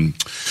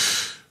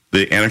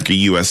the Anarchy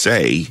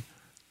USA.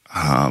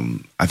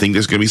 I think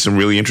there's going to be some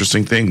really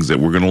interesting things that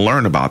we're going to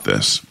learn about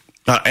this.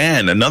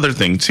 And another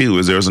thing, too,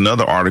 is there's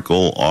another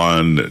article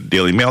on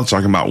Daily Mail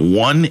talking about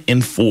 1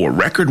 in 4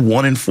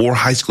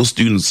 high school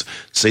students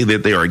say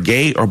that they are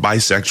gay or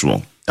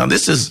bisexual. Now, they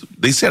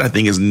said, I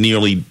think, is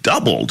nearly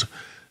doubled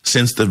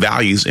since the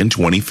values in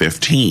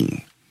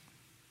 2015.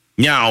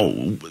 Now,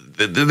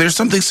 there's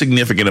something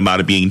significant about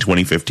it being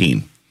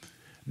 2015.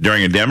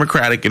 During a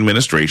Democratic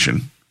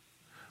administration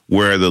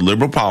where the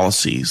liberal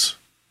policies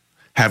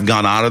have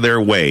gone out of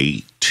their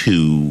way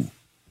to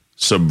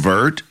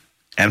subvert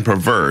and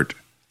pervert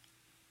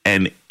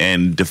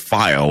and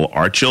defile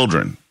our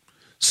children.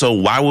 So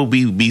why would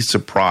we be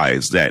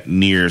surprised that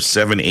near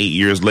 7-8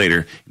 years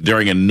later,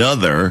 during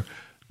another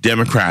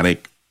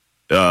Democratic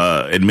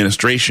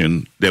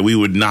administration, that we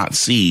would not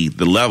see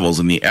the levels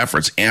and the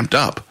efforts amped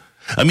up?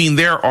 I mean,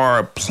 there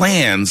are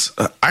plans.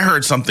 I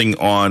heard something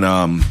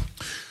on,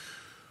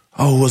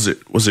 was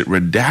it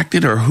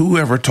Redacted or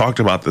whoever talked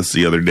about this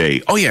the other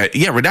day? Oh, yeah,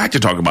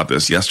 Redacted talked about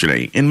this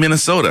yesterday in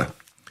Minnesota.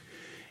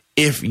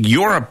 If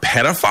you're a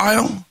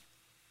pedophile,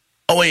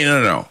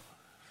 no.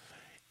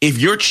 If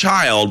your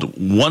child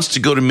wants to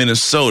go to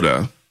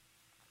Minnesota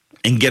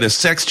and get a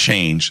sex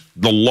change,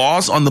 the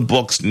laws on the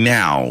books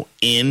now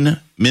in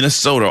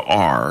Minnesota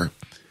are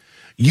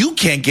you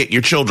can't get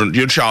your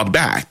child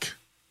back.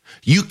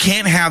 You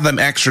can't have them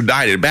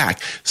extradited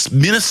back.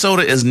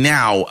 Minnesota is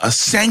now a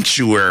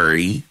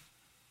sanctuary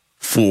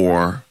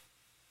for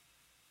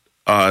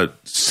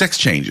sex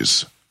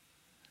changes.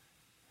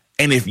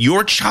 And if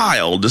your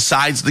child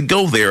decides to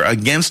go there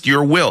against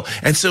your will,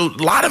 and so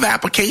a lot of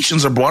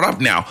applications are brought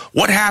up now.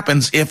 What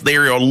happens if they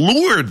are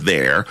lured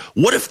there?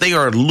 What if they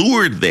are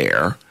lured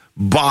there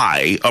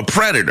by a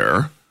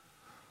predator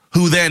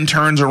who then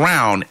turns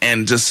around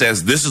and just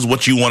says, this is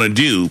what you want to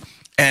do?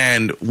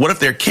 And what if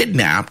they're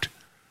kidnapped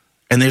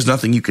and there's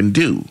nothing you can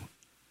do?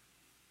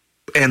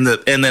 And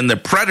then the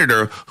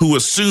predator who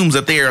assumes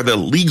that they are the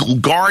legal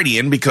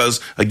guardian, because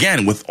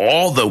again, with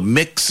all the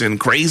mix and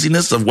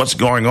craziness of what's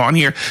going on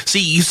here,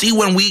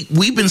 when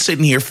we've been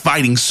sitting here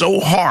fighting so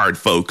hard,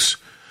 folks.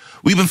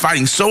 We've been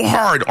fighting so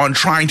hard on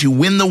trying to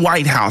win the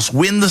White House,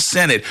 win the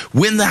Senate,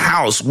 win the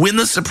House, win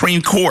the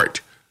Supreme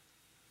Court.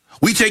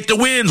 We take the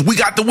wins. We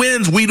got the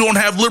wins. We don't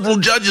have liberal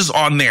judges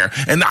on there.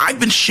 And I've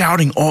been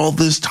shouting all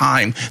this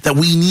time that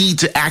we need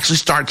to actually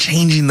start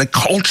changing the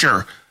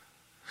culture.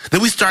 That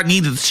we start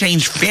needing to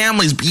change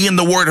families, be in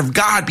the word of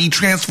God, be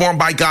transformed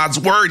by God's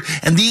word.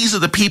 And these are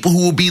the people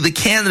who will be the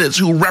candidates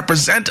who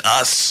represent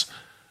us.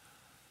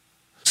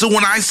 So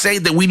when I say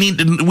that we need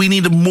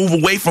to move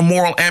away from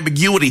moral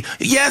ambiguity,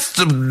 yes,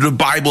 the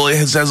Bible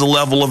has a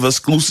level of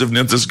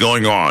exclusiveness that's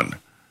going on.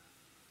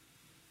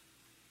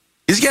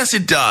 Yes,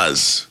 it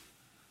does.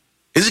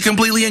 Is it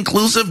completely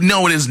inclusive?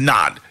 No, it is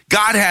not.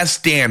 God has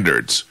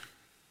standards.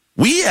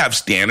 We have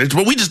standards,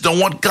 but we just don't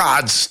want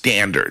God's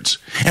standards.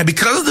 And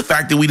because of the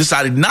fact that we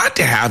decided not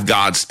to have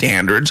God's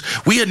standards,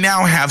 we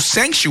now have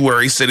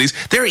sanctuary cities.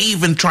 They're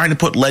even trying to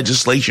put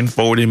legislation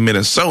forward in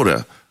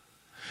Minnesota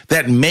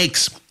that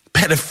makes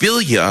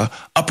pedophilia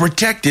a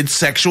protected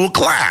sexual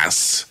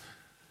class.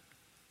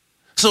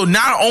 So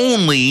not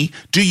only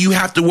do you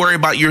have to worry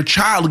about your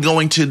child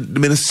going to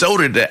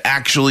Minnesota to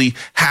actually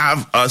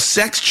have a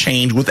sex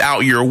change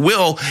without your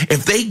will,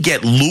 if they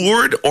get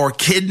lured or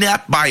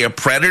kidnapped by a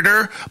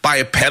predator, by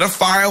a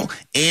pedophile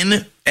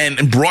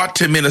and brought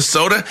to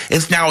Minnesota,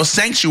 it's now a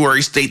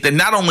sanctuary state that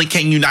not only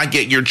can you not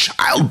get your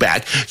child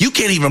back, you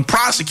can't even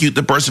prosecute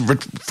the person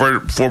for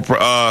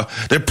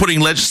they're putting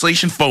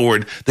legislation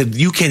forward that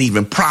you can't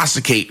even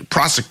prosecute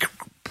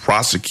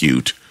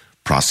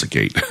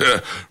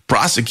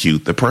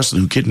the person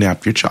who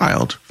kidnapped your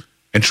child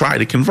and try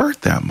to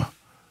convert them.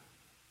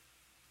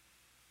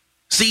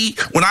 See,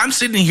 when I'm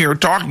sitting here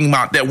talking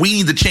about that we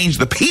need to change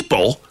the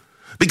people,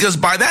 because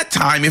by that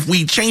time, if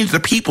we change the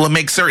people and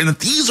make certain that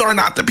these are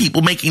not the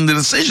people making the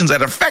decisions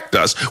that affect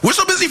us, we're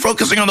so busy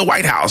focusing on the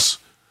White House.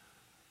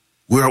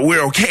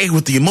 We're okay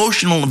with the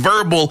emotional,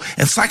 verbal,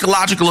 and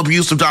psychological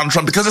abuse of Donald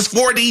Trump because it's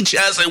for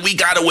DHS and we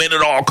got to win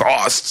at all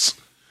costs.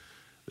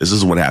 This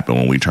is what happened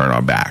when we turn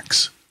our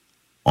backs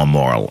on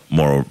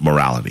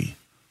morality,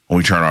 when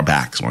we turn our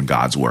backs on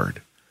God's word,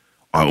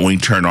 when we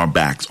turn our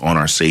backs on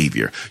our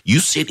Savior. You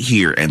sit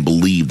here and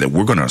believe that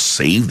we're going to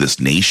save this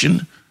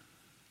nation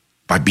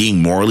by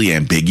being morally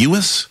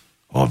ambiguous?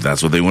 Oh, if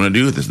that's what they want to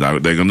do, that's not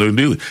what they're going to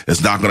do.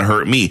 It's not going to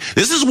hurt me.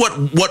 This is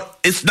what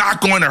it's not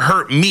going to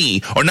hurt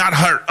me or not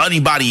hurt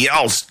anybody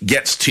else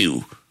gets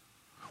to.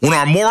 When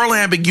our moral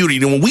ambiguity,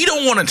 when we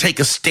don't want to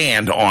take a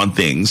stand on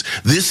things,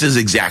 this is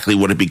exactly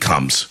what it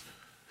becomes.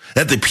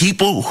 That the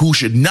people who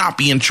should not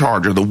be in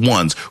charge are the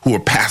ones who are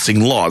passing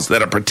laws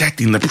that are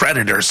protecting the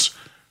predators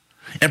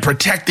and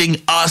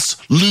protecting us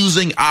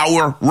losing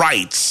our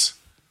rights.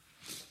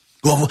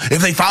 Well,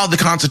 if they followed the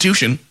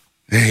Constitution,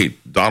 hey,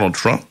 Donald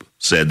Trump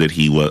said that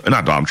he was,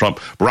 not Donald Trump,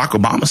 Barack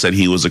Obama said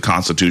he was a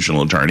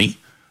constitutional attorney.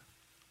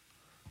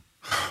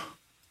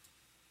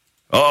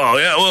 Oh,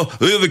 yeah, well,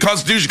 the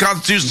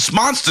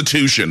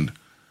Constitution.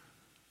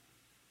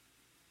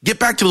 Get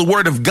back to the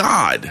word of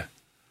God.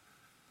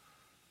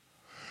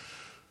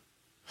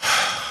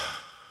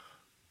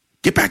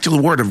 Get back to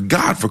the word of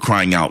God, for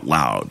crying out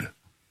loud.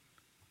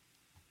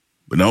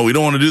 But no, we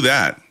don't want to do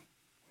that.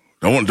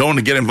 Don't want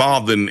to get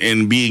involved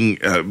in being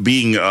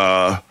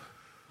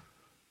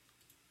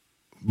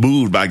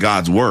moved by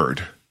God's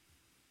word.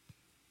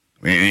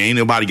 Ain't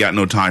nobody got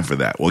no time for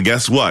that. Well,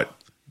 guess what?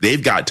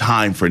 They've got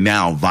time for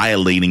now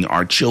violating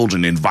our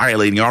children and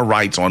violating our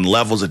rights on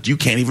levels that you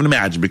can't even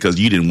imagine because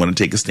you didn't want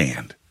to take a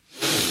stand.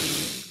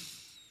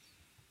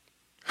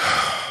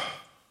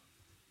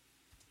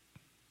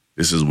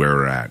 This is where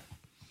we're at.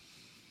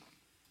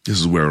 This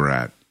is where we're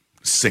at.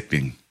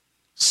 Sickening.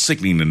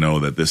 Sickening to know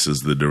that this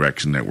is the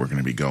direction that we're going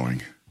to be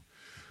going.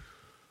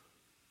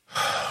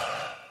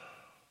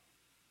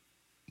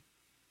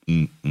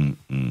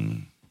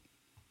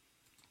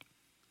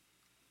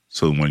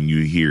 So when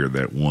you hear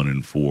that 1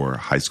 in 4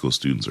 high school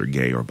students are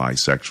gay or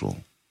bisexual,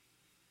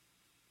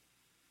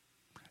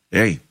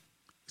 hey,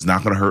 it's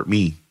not going to hurt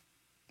me.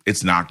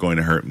 It's not going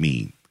to hurt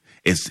me.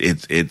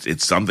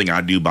 It's something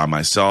I do by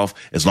myself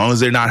as long as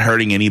they're not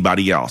hurting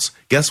anybody else.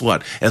 Guess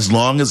what? As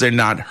long as they're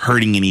not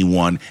hurting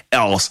anyone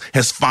else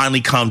has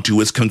finally come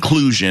to its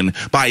conclusion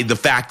by the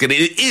fact that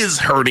it is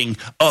hurting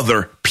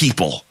other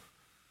people.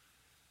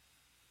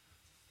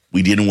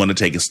 We didn't want to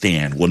take a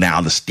stand. Well,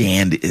 now the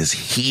stand is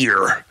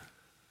here.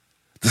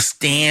 The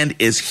stand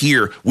is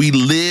here. We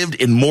lived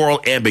in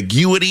moral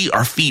ambiguity,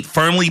 our feet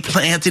firmly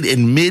planted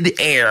in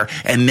midair.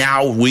 And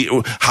now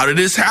how did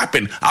this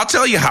happen? I'll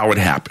tell you how it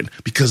happened.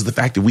 Because of the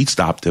fact that we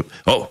stopped it.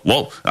 I'm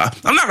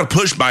not going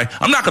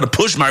to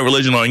push my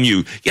religion on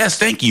you. Yes,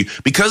 thank you.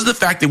 Because of the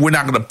fact that we're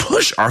not going to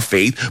push our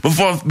faith,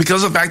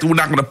 because of the fact that we're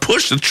not going to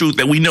push the truth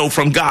that we know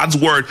from God's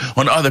word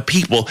on other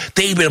people,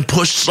 they've been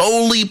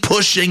solely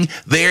pushing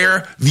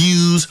their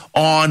views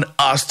on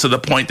us to the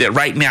point that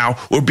right now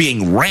we're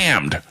being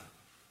rammed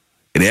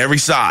in every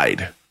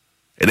side,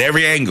 at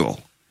every angle,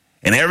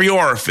 in every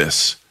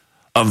orifice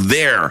of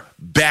their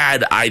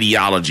bad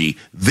ideology,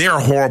 their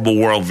horrible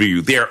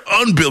worldview, their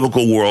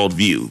unbiblical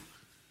worldview.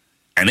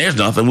 And there's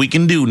nothing we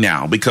can do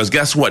now because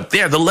guess what?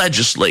 They're the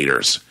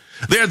legislators.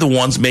 They're the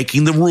ones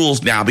making the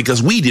rules now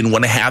because we didn't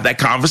want to have that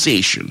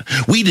conversation.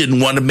 We didn't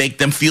want to make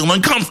them feel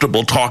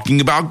uncomfortable talking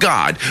about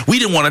God. We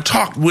didn't want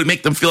to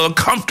make them feel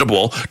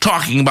uncomfortable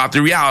talking about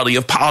the reality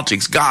of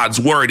politics, God's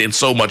word, and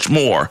so much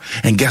more.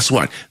 And guess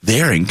what?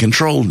 They're in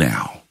control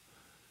now.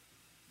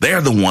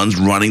 They're the ones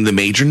running the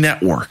major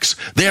networks.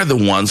 They're the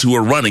ones who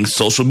are running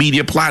social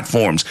media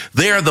platforms.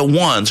 They're the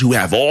ones who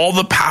have all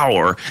the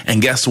power.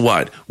 And guess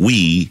what?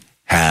 We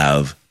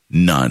have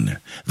none.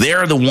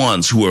 They're the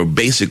ones who are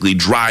basically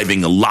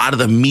driving a lot of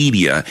the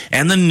media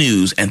and the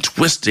news and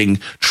twisting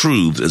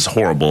truths as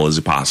horrible as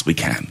it possibly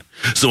can.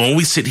 So when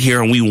we sit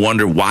here and we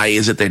wonder why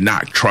is it they're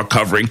not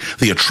covering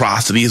the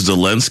atrocities of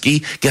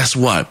Zelensky, guess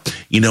what?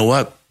 You know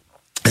what?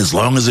 As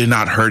long as they're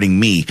not hurting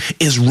me,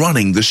 is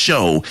running the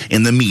show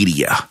in the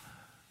media.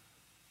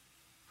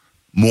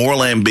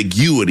 Moral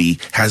ambiguity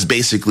has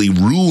basically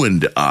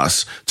ruined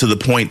us to the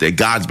point that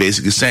God's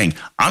basically saying,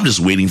 I'm just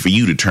waiting for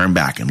you to turn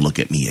back and look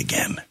at me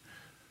again.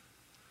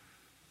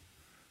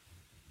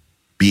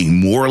 Being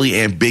morally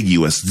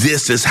ambiguous.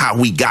 This is how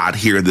we got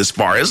here this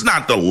far. It's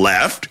not the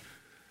left.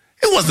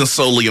 It wasn't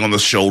solely on the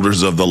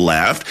shoulders of the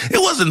left. It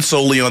wasn't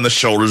solely on the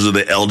shoulders of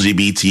the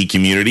LGBT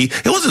community.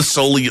 It wasn't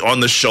solely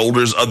on the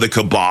shoulders of the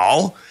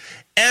cabal.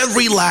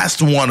 Every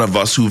last one of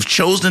us who've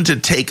chosen to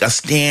take a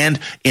stand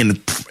in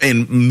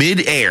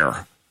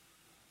midair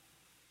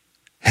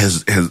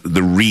has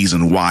the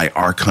reason why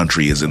our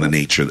country is in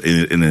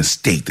a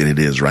state that it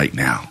is right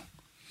now.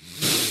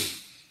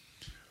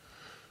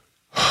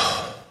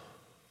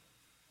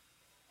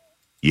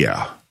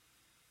 Yeah.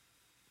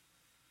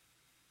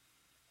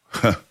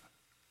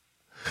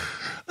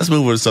 Let's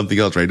move on to something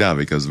else right now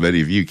because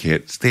many of you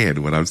can't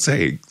stand what I'm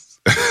saying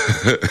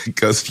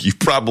because you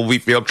probably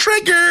feel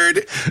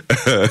triggered.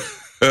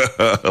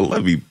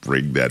 Let me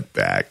bring that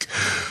back.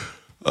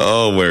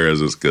 Oh, where is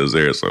this? Because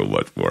there's so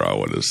much more I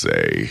want to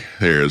say.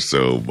 There's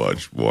so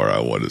much more I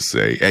want to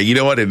say. And you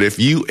know what? And if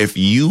you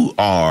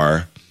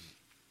are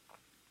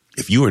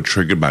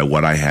triggered by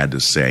what I had to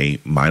say,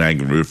 might I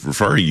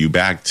refer you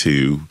back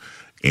to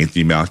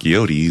Anthony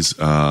Malchiotti's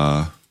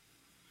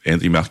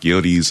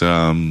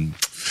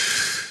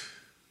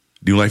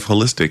New Life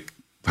Holistic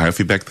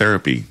Biofeedback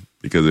Therapy.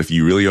 Because if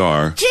you really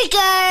are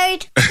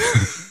triggered.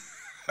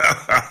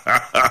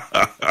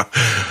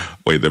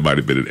 Wait, there might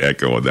have been an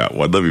echo on that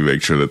one. Let me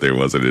make sure that there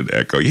wasn't an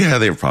echo. Yeah,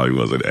 there probably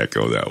was an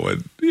echo on that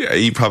one. Yeah,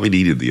 you probably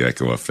needed the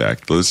echo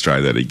effect. Let's try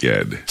that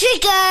again.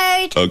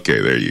 Triggered.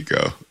 Okay, there you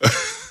go.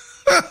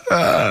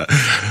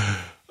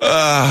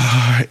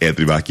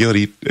 Anthony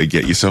Malchiotti,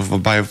 get yourself a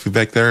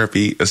biofeedback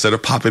therapy instead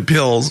of popping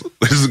pills.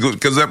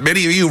 Because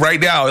many of you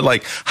right now are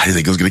like, how do you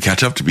think it was going to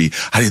catch up to me?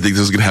 How do you think this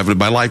was going to happen in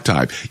my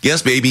lifetime?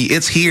 Yes, baby,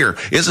 it's here.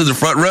 It's in the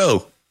front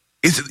row.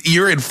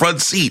 You're in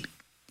front seat.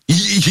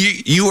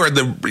 You are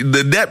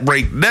the net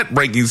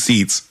breaking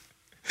seats.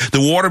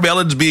 The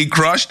watermelon's being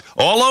crushed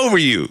all over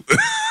you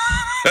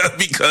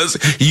because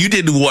you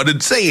didn't want to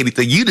say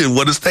anything. You didn't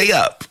want to stay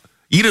up.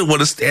 You didn't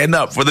want to stand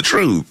up for the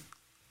truth.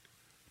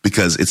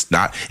 Because it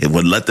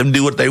would let them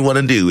do what they want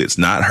to do. It's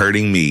not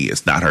hurting me.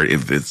 If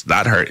it's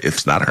not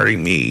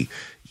hurting me,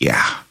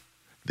 yeah.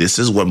 This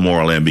is what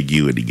moral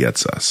ambiguity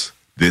gets us.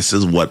 This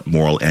is what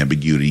moral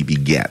ambiguity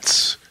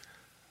begets.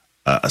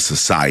 A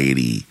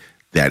society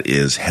that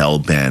is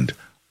hell-bent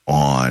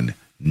on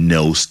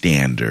no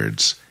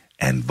standards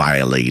and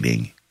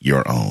violating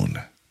your own.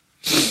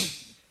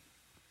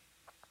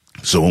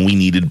 So when we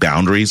needed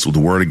boundaries, well, the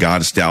Word of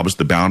God established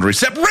the boundary.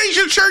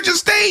 Separation of church and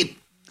state.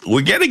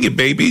 We're getting it,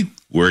 baby.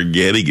 We're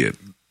getting it.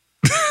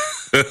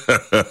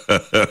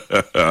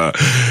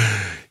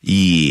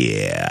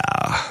 Yeah.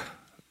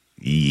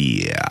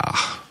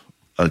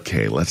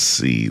 Okay, let's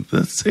see.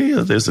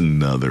 There's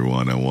another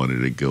one I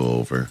wanted to go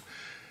over.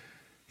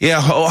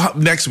 Yeah,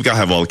 next week I'll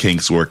have all the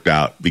kinks worked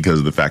out because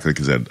of the fact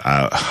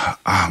that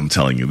I'm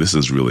telling you, this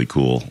is really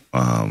cool.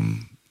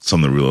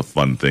 Some of the real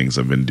fun things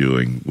I've been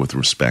doing with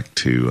respect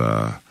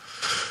to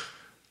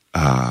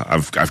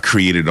I've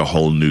created a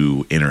whole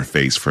new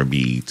interface for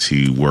me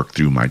to work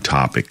through my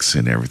topics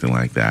and everything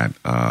like that.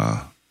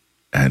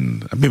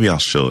 And maybe I'll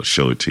show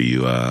it to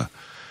you.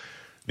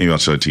 Maybe I'll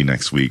show it to you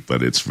next week,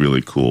 but it's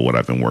really cool what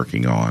I've been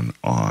working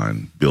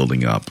on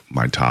building up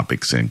my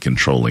topics and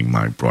controlling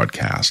my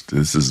broadcast.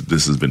 This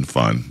has been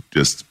fun.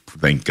 Just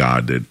thank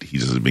God that He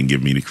just has been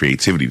giving me the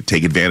creativity to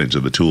take advantage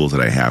of the tools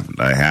that I have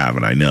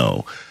and I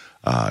know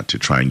to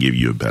try and give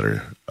you a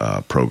better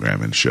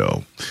program and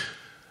show.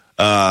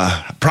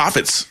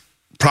 Profits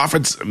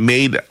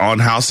made on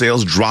house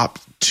sales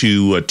dropped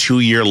to a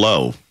 2-year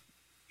low.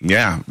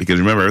 Yeah, because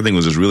remember, everything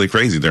was just really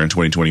crazy there in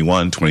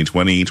 2021,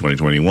 2020,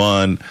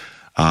 2021.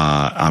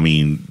 I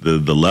mean,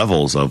 the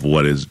levels of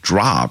what is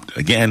dropped,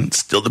 again,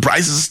 still the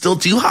prices are still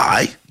too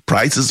high.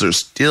 Prices are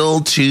still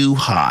too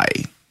high.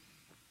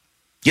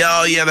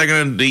 Yeah, they're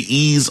going to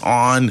ease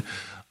on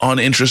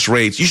interest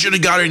rates. You should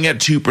have got in at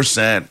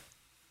 2%.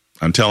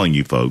 I'm telling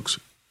you, folks,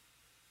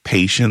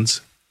 patience.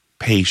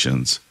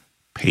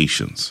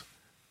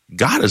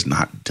 God is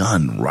not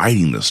done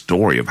writing the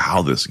story of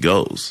how this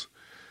goes.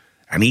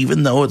 And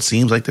even though it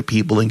seems like the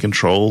people in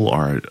control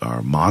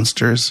are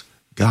monsters,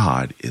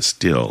 God is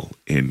still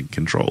in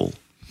control.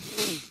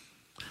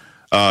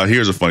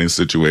 Here's a funny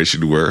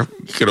situation where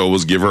you could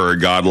always give her a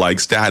godlike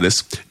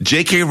status.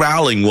 J.K.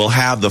 Rowling will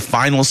have the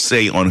final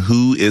say on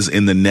who is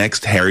in the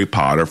next Harry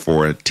Potter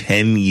for a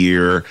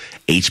 10-year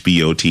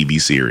HBO TV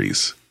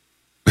series.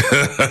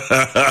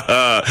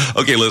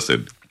 Okay,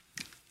 listen.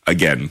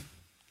 Again,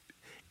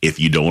 if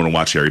you don't want to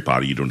watch Harry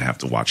Potter, you don't have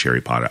to watch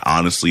Harry Potter.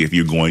 Honestly, if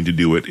you're going to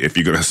do it, if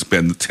you're going to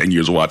spend 10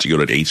 years watching it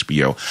at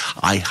HBO,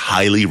 I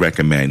highly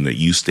recommend that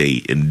you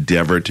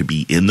endeavor to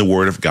be in the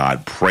Word of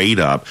God, prayed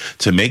up,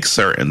 to make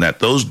certain that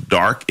those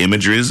dark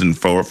images and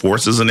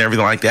forces and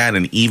everything like that,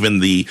 and even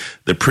the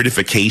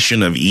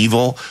prettification of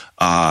evil,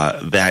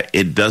 that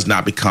it does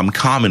not become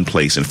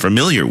commonplace and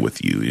familiar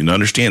with you. And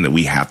understand that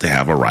we have to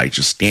have a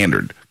righteous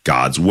standard.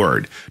 God's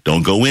word.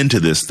 Don't go into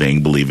this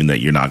thing believing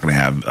that you're not going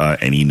to have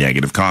any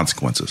negative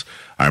consequences.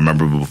 I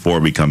remember before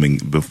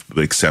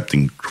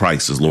accepting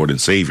Christ as Lord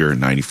and Savior in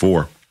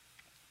 '94,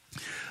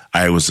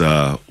 I was,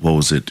 I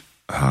was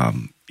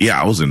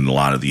in a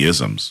lot of the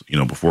isms.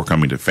 Before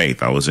coming to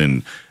faith, I was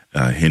in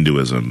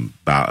Hinduism,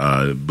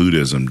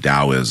 Buddhism,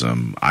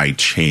 Taoism, I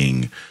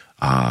Ching,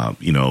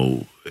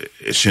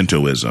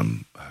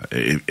 Shintoism,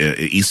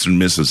 Eastern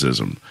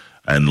mysticism.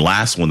 And the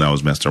last one that I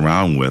was messed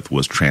around with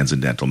was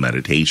transcendental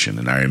meditation.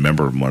 And I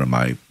remember one of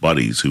my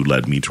buddies who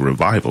led me to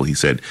revival. He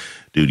said,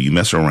 dude, you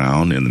mess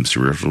around in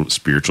the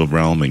spiritual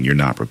realm and you're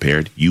not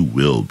prepared, you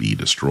will be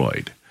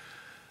destroyed.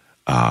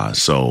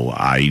 So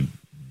I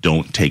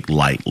don't take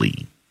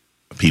lightly.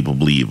 People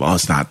believe,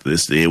 it's not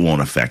this, it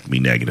won't affect me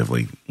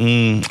negatively.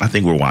 I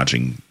think we're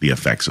watching the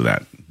effects of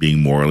that,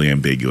 being morally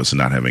ambiguous and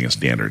not having a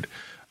standard.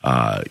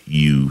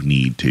 You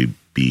need to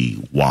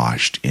be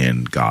washed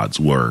in God's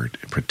word,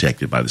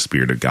 protected by the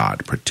Spirit of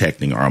God,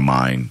 protecting our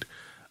mind,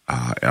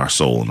 our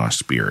soul, and our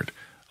spirit,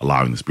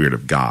 allowing the Spirit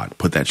of God,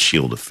 put that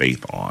shield of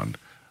faith on,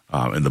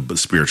 and the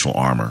spiritual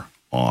armor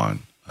on,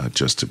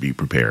 just to be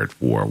prepared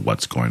for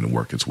what's going to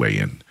work its way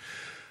in.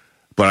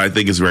 But I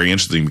think it's very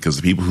interesting because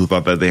the people who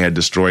thought that they had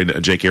destroyed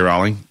J.K.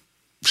 Rowling,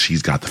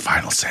 she's got the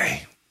final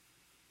say.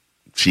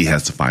 She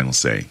has the final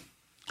say.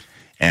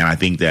 And I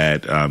think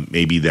that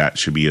maybe that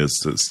should be a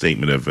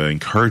statement of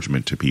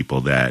encouragement to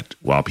people that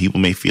while people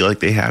may feel like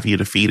they have you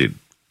defeated,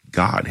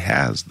 God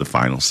has the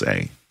final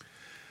say.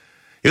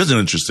 Here's an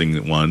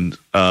interesting one.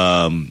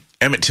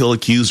 Emmett Till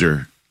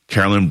accuser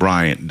Carolyn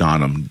Bryant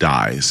Donham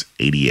dies,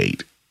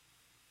 88.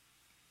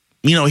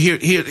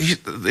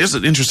 Here's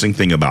an interesting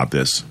thing about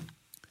this.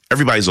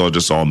 Everybody's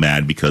all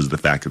mad because of the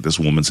fact that this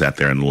woman sat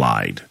there and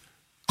lied,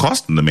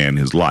 costing the man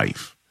his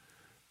life.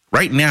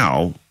 Right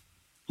now,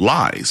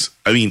 lies.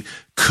 I mean,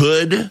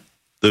 could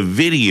the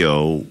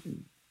video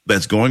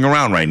that's going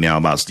around right now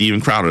about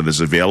Steven Crowder that's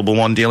available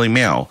on Daily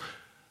Mail,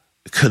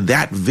 could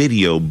that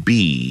video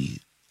be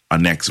a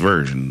next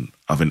version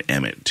of an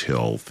Emmett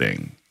Till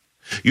thing?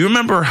 You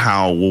remember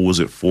how,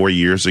 4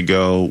 years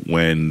ago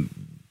when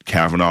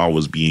Kavanaugh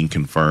was being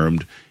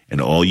confirmed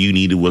and all you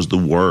needed was the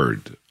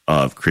word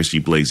of Christy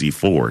Blasey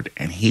Ford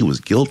and he was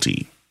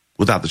guilty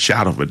without the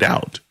shadow of a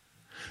doubt.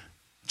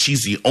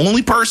 She's the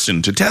only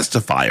person to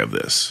testify of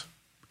this.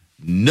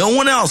 No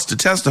one else to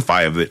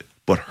testify of it,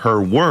 but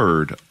her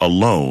word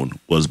alone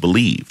was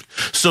believed.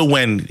 So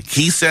when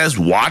he says,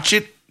 watch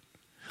it,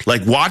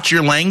 Like, watch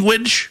your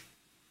language.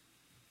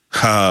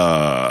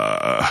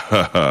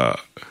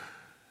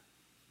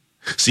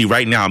 See,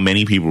 right now,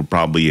 many people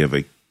probably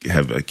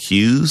have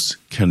accused,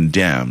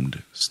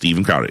 condemned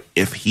Steven Crowder.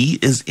 If he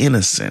is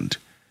innocent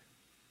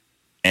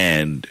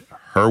and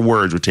her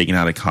words were taken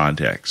out of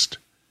context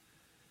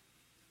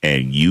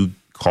and you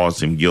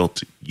caused him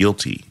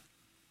guilty,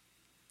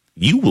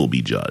 you will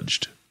be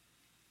judged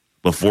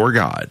before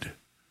God.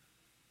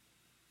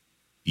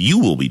 You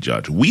will be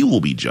judged. We will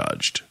be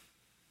judged.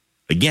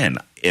 Again,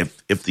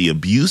 if the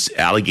abuse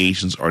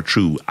allegations are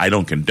true, I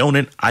don't condone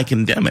it. I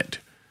condemn it.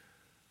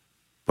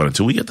 But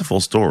until we get the full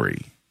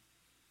story,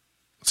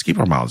 let's keep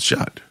our mouths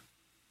shut.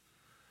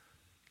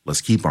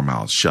 Let's keep our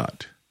mouths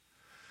shut.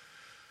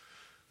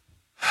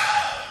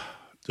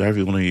 Do I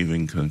really want to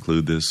even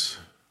conclude this?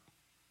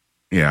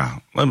 Yeah,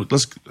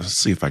 let's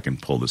see if I can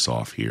pull this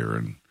off here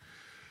and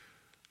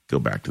go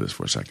back to this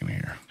for a second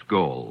here.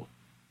 Goal.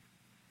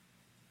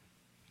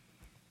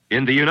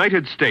 In the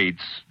United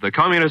States, the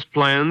communist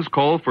plans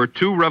call for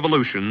two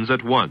revolutions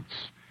at once.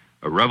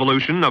 A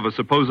revolution of a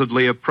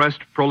supposedly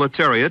oppressed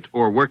proletariat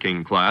or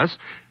working class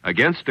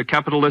against a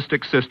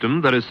capitalistic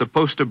system that is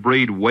supposed to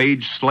breed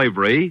wage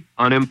slavery,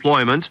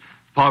 unemployment,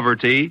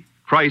 poverty,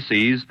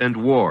 crises, and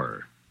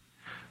war.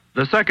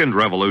 The second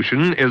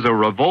revolution is a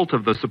revolt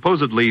of the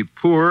supposedly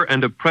poor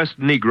and oppressed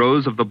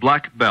Negroes of the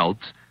Black Belt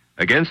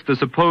against the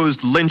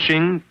supposed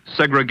lynching,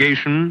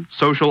 segregation,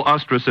 social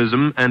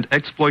ostracism, and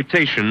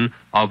exploitation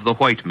of the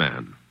white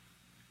man.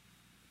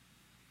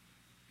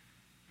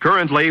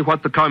 Currently,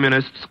 what the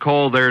communists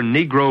call their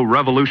Negro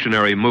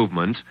Revolutionary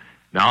Movement,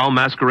 now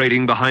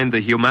masquerading behind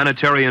the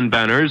humanitarian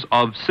banners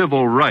of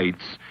civil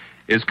rights,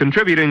 is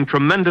contributing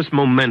tremendous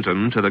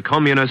momentum to the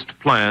communist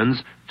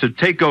plans to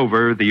take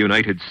over the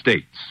United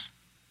States.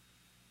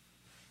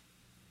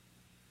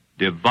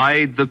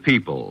 Divide the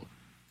people.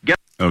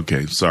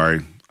 Okay,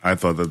 sorry. I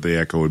thought that the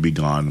echo would be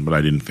gone, but I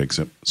didn't fix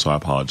it. So I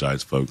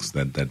apologize, folks.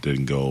 That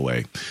didn't go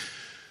away.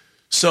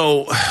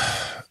 So,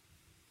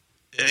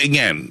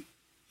 again,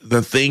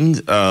 the thing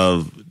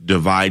of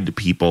divide the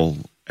people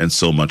and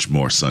so much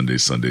more. Sunday.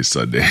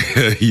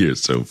 You're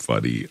so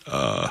funny,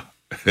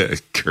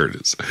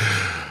 Curtis.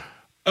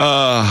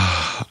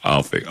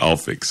 I'll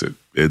fix it.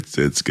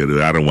 It's good.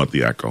 I don't want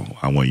the echo.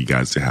 I want you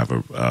guys to have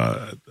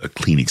a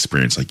clean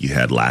experience like you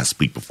had last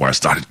week before I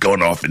started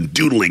going off and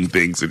doodling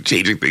things and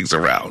changing things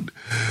around.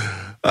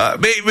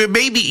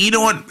 Maybe you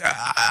know what?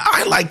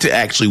 I like to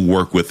actually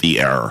work with the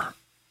error.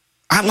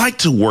 I like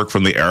to work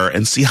from the error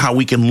and see how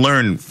we can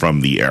learn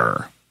from the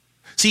error.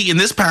 See, in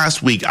this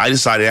past week, I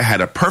decided I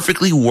had a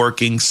perfectly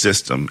working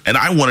system, and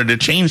I wanted to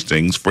change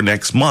things for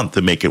next month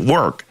to make it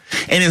work.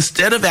 And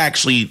instead of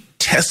actually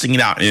testing it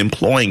out and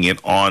employing it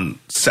on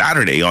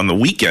Saturday, on the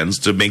weekends,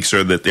 to make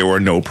sure that there were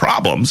no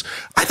problems,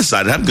 I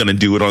decided I'm going to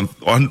do it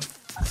on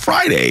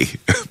Friday,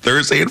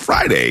 Thursday and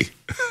Friday,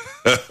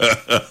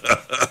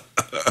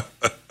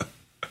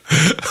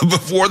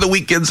 before the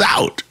weekend's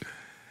out.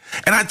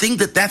 And I think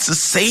that that's the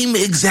same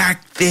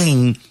exact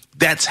thing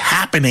that's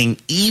happening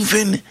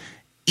even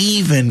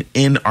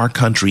in our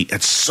country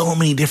at so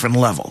many different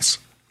levels.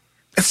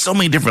 At so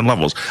many different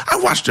levels. I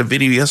watched a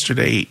video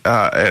yesterday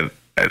and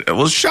I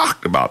was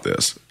shocked about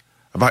this,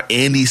 about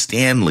Andy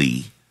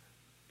Stanley,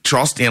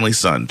 Charles Stanley's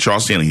son,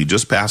 Charles Stanley, who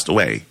just passed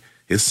away,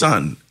 his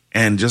son,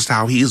 and just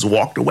how he's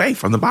walked away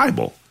from the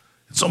Bible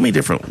in so many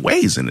different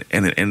ways and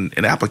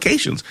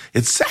applications.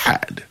 It's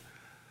sad.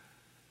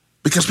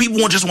 Because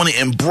people just want to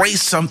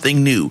embrace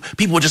something new.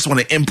 People just want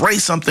to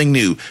embrace something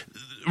new.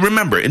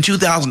 Remember, in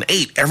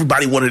 2008,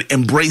 everybody wanted to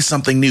embrace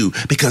something new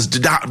because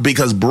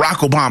Barack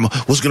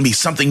Obama was going to be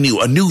something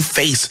new, a new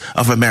face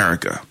of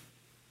America.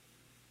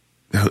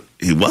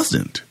 He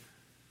wasn't.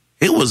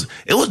 It was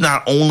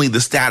not only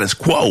the status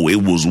quo,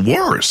 it was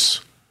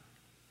worse.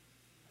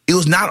 It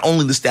was not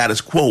only the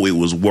status quo, it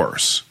was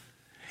worse.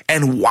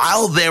 And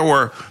while there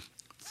were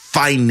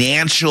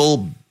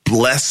financial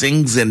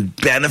blessings and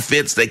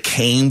benefits that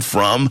came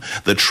from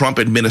the Trump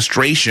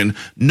administration,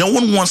 no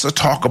one wants to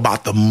talk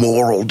about the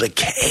moral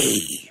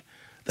decay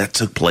that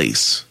took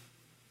place.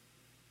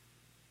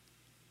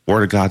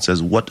 Word of God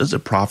says, what does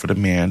it profit a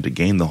man to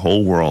gain the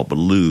whole world but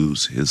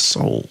lose his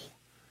soul?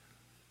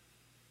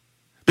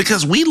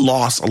 Because we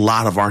lost a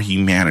lot of our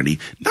humanity,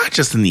 not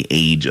just in the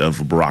age of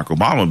Barack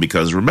Obama,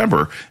 because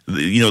remember,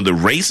 the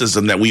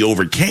racism that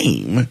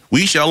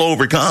we shall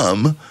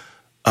overcome,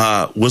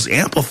 was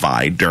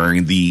amplified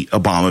during the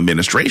Obama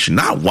administration.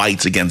 Not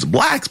whites against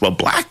blacks, but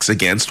blacks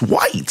against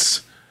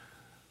whites.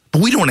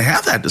 But we don't want to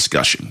have that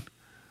discussion.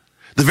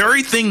 The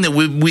very thing that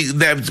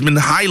that's been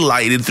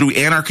highlighted through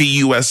Anarchy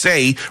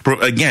USA,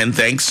 again,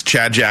 thanks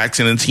Chad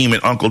Jackson and team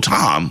at Uncle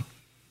Tom,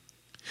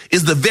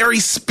 is the very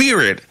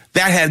spirit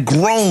that had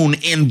grown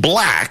in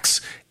blacks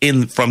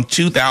from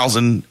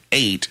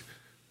 2008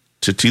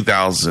 to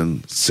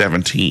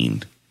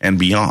 2017 and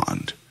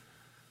beyond.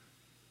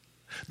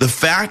 The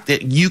fact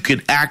that you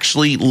could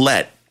actually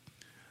let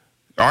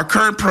our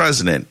current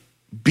president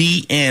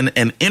be in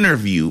an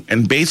interview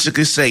and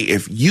basically say,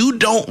 if you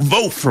don't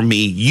vote for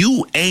me,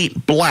 you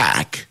ain't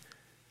black,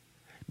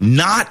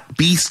 not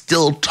be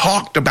still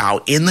talked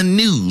about in the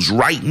news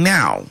right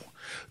now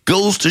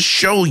goes to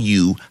show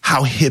you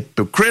how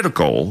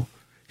hypocritical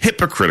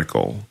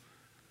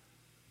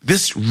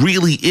this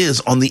really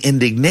is on the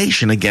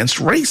indignation against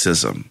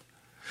racism.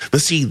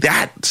 But see,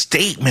 that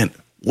statement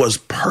was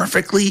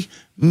perfectly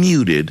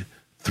muted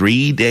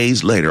 3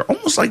 days later,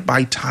 almost like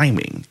by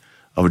timing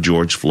of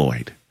George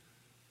Floyd.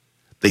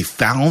 They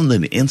found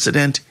an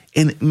incident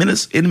in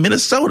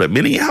Minnesota,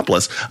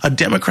 Minneapolis, a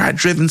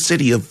Democrat-driven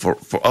city of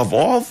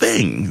all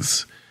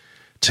things,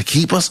 to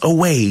keep us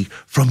away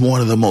from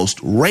one of the most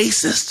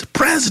racist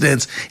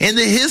presidents in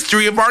the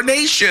history of our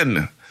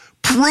nation.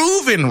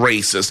 Proven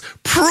racist,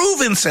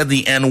 proven said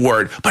the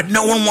N-word, but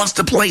no one wants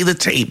to play the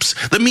tapes.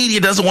 The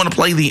media doesn't want to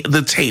play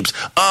the tapes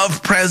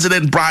of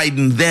President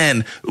Biden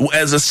then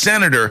as a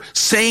senator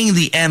saying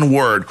the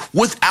N-word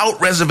without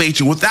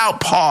reservation,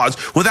 without pause,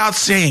 without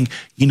saying,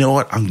 you know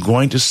what, I'm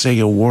going to say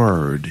a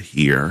word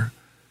here.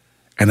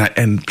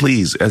 And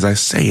please, as I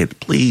say it,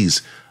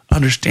 please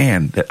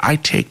understand that I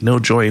take no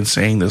joy in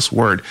saying this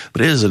word,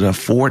 but it is an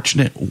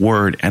unfortunate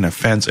word and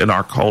offense in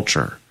our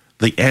culture,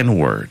 the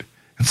N-word.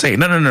 And say,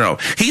 no.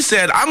 He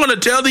said, I'm going to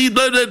tell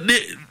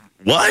the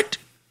what?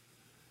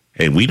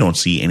 And we don't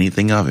see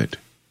anything of it.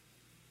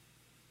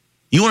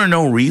 You want to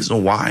know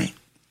reason why?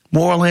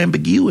 Moral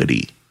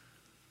ambiguity.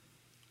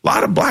 A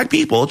lot of black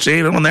people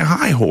standing on their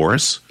high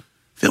horse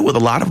filled with a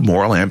lot of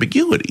moral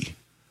ambiguity.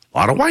 A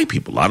lot of white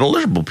people, a lot of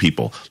liberal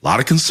people, a lot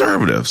of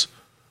conservatives.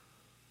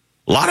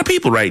 A lot of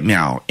people right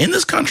now in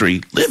this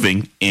country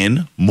living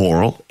in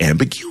moral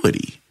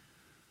ambiguity.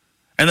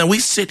 And then we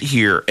sit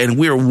here and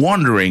we're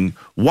wondering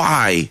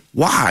why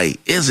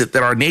is it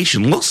that our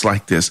nation looks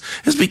like this?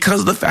 It's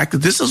because of the fact that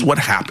this is what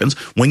happens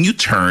when you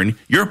turn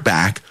your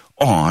back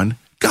on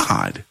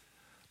God.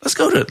 Let's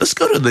go to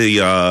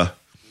the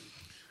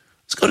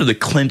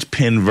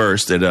Clint-pin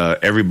verse that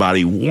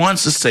everybody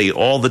wants to say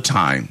all the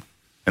time.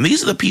 And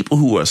these are the people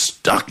who are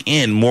stuck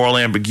in moral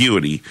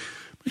ambiguity.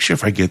 Make sure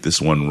if I get this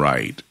one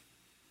right.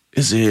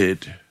 I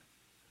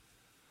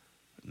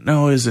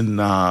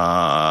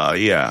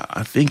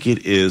think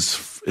it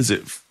is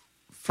it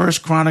 1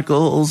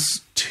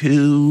 Chronicles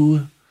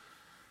 2?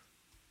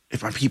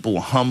 If my people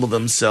will humble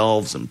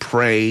themselves and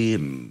pray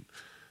and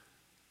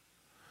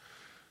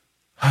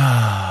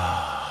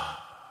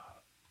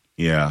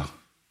yeah.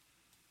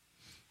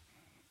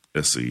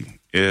 Let's see.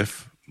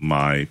 If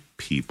my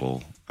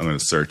people, I'm going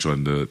to search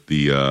on the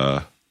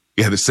 2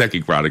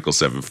 Chronicles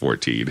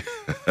 7:14.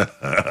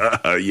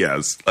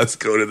 Yes, let's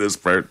go to this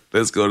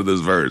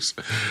verse.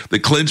 The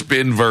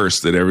Clinch-pin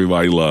verse that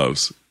everybody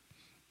loves.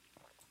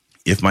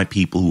 If my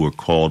people who are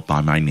called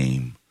by my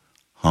name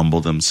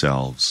humble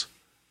themselves,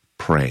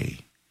 pray,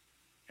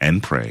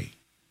 and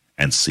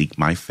seek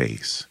my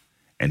face,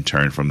 and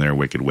turn from their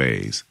wicked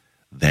ways,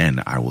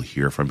 then I will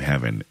hear from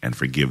heaven and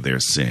forgive their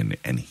sin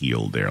and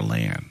heal their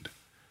land.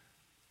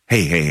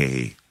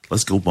 Hey,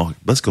 let's go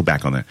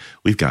back on that.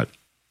 We've got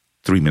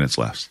 3 minutes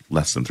left,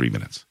 less than 3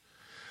 minutes.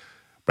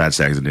 Brad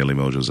Staggs and Daily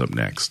Mojo's up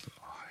next.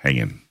 Hang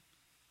in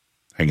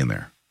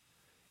there.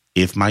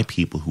 If my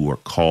people who are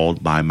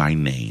called by my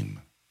name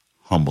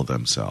humble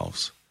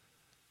themselves.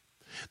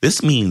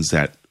 This means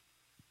that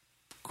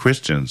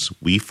Christians,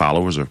 we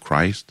followers of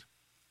Christ,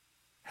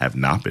 have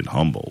not been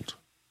humbled.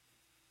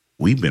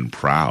 We've been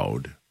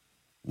proud.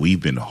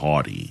 We've been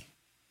haughty.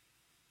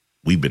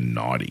 We've been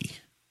naughty.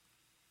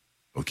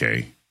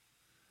 Okay?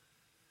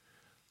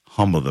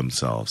 Humble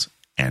themselves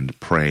and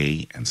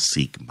pray and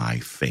seek my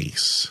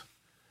face.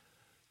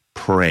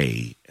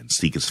 Pray and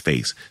seek his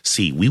face.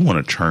 See, we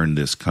want to turn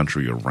this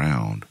country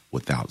around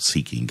without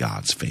seeking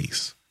God's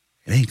face.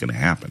 It ain't going to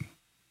happen.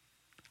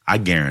 I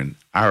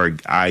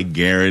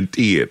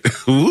guarantee it.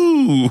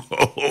 Ooh,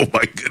 oh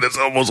my goodness,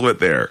 almost went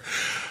there.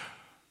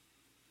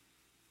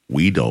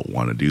 We don't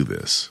want to do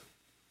this.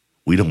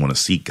 We don't want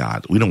to seek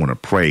God. We don't want to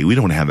pray. We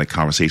don't want to have that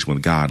conversation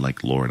with God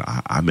like, Lord,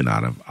 I've been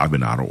out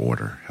of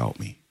order. Help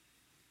me.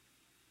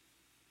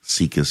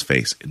 Seek his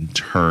face and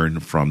turn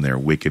from their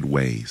wicked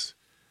ways.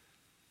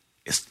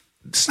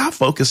 Stop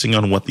focusing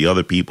on what the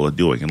other people are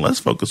doing and let's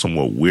focus on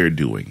what we're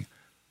doing.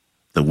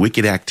 The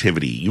wicked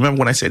activity. You remember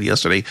when I said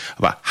yesterday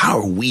about how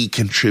are we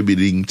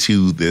contributing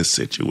to this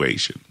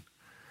situation?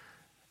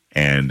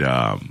 And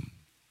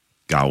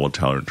God will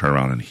turn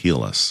around and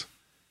heal us.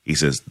 He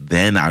says,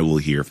 then I will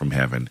hear from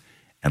heaven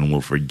and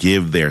will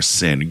forgive their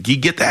sin. You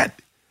get that?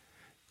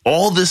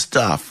 All this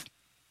stuff,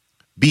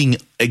 being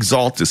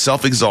exalted,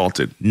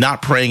 self-exalted,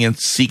 not praying and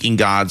seeking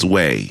God's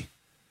way,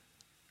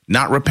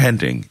 not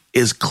repenting,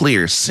 is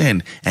clear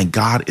sin, and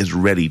God is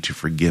ready to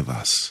forgive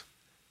us.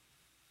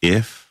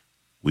 If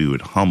we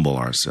would humble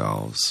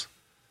ourselves,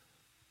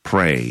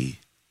 pray,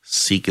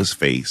 seek his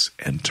face,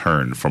 and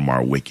turn from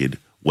our wicked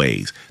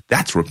ways.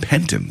 That's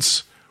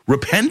repentance.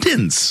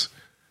 Repentance.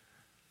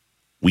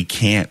 We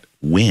can't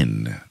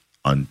win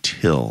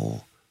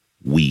until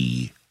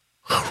we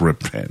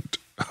repent.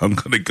 I'm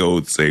going to go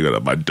and say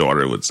what my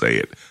daughter would say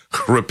it.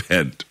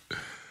 Repent.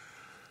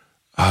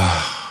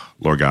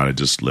 Lord God, I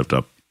just lift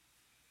up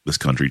this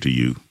country to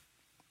you.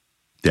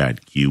 That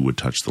you would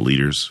touch the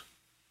leaders,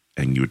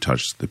 and you would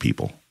touch the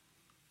people.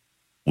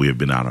 We have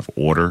been out of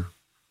order.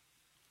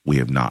 We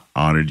have not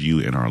honored you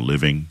in our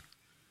living.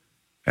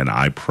 And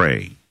I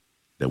pray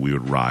that we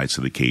would rise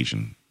to the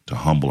occasion to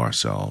humble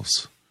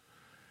ourselves,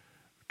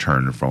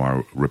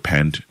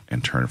 repent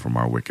and turn from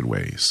our wicked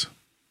ways.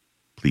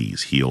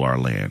 Please heal our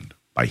land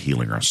by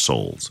healing our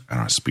souls and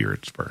our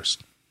spirits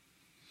first.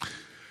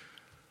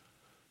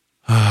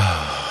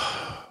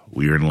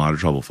 We are in a lot of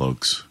trouble,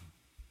 folks.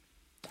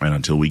 And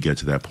until we get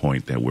to that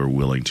point that we're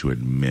willing to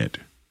admit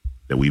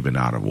that we've been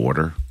out of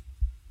order,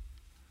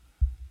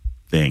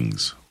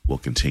 things will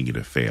continue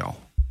to fail.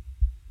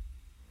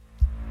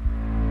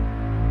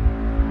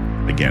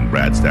 Again,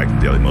 Brad Stagg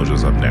and Daily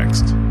Mojo's up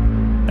next,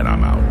 and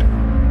I'm out.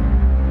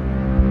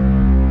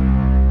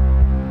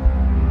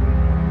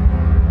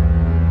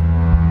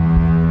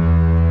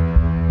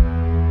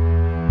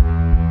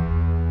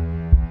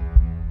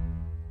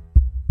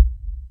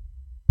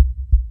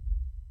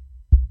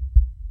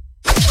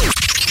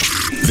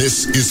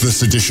 This is the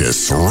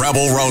seditious,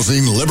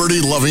 rabble-rousing,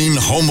 liberty-loving,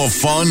 home of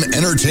fun,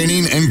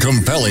 entertaining, and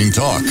compelling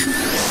talk.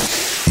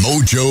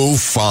 Mojo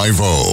 50.